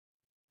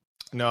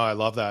 No, I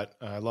love that.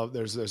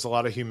 There's a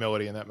lot of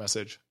humility in that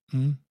message.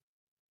 Mm-hmm.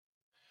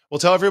 Well,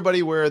 tell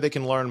everybody where they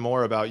can learn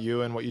more about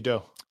you and what you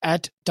do.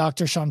 At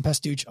Dr. Sean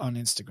Pastuch on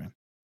Instagram.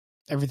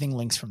 Everything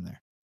links from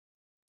there.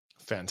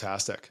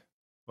 Fantastic.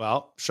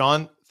 Well,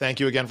 Sean, thank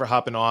you again for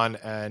hopping on,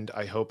 and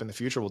I hope in the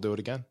future we'll do it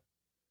again.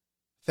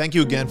 Thank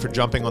you again for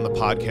jumping on the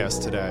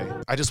podcast today.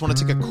 I just want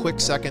to take a quick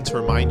second to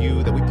remind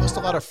you that we post a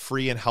lot of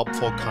free and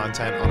helpful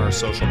content on our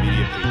social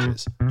media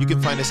pages. You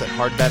can find us at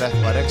Hardbat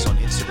Athletics on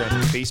Instagram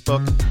and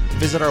Facebook.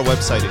 Visit our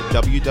website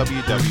at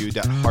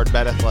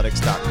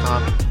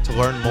www.hardbatathletics.com to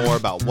learn more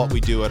about what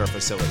we do at our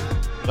facility.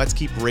 Let's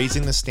keep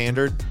raising the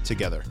standard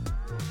together.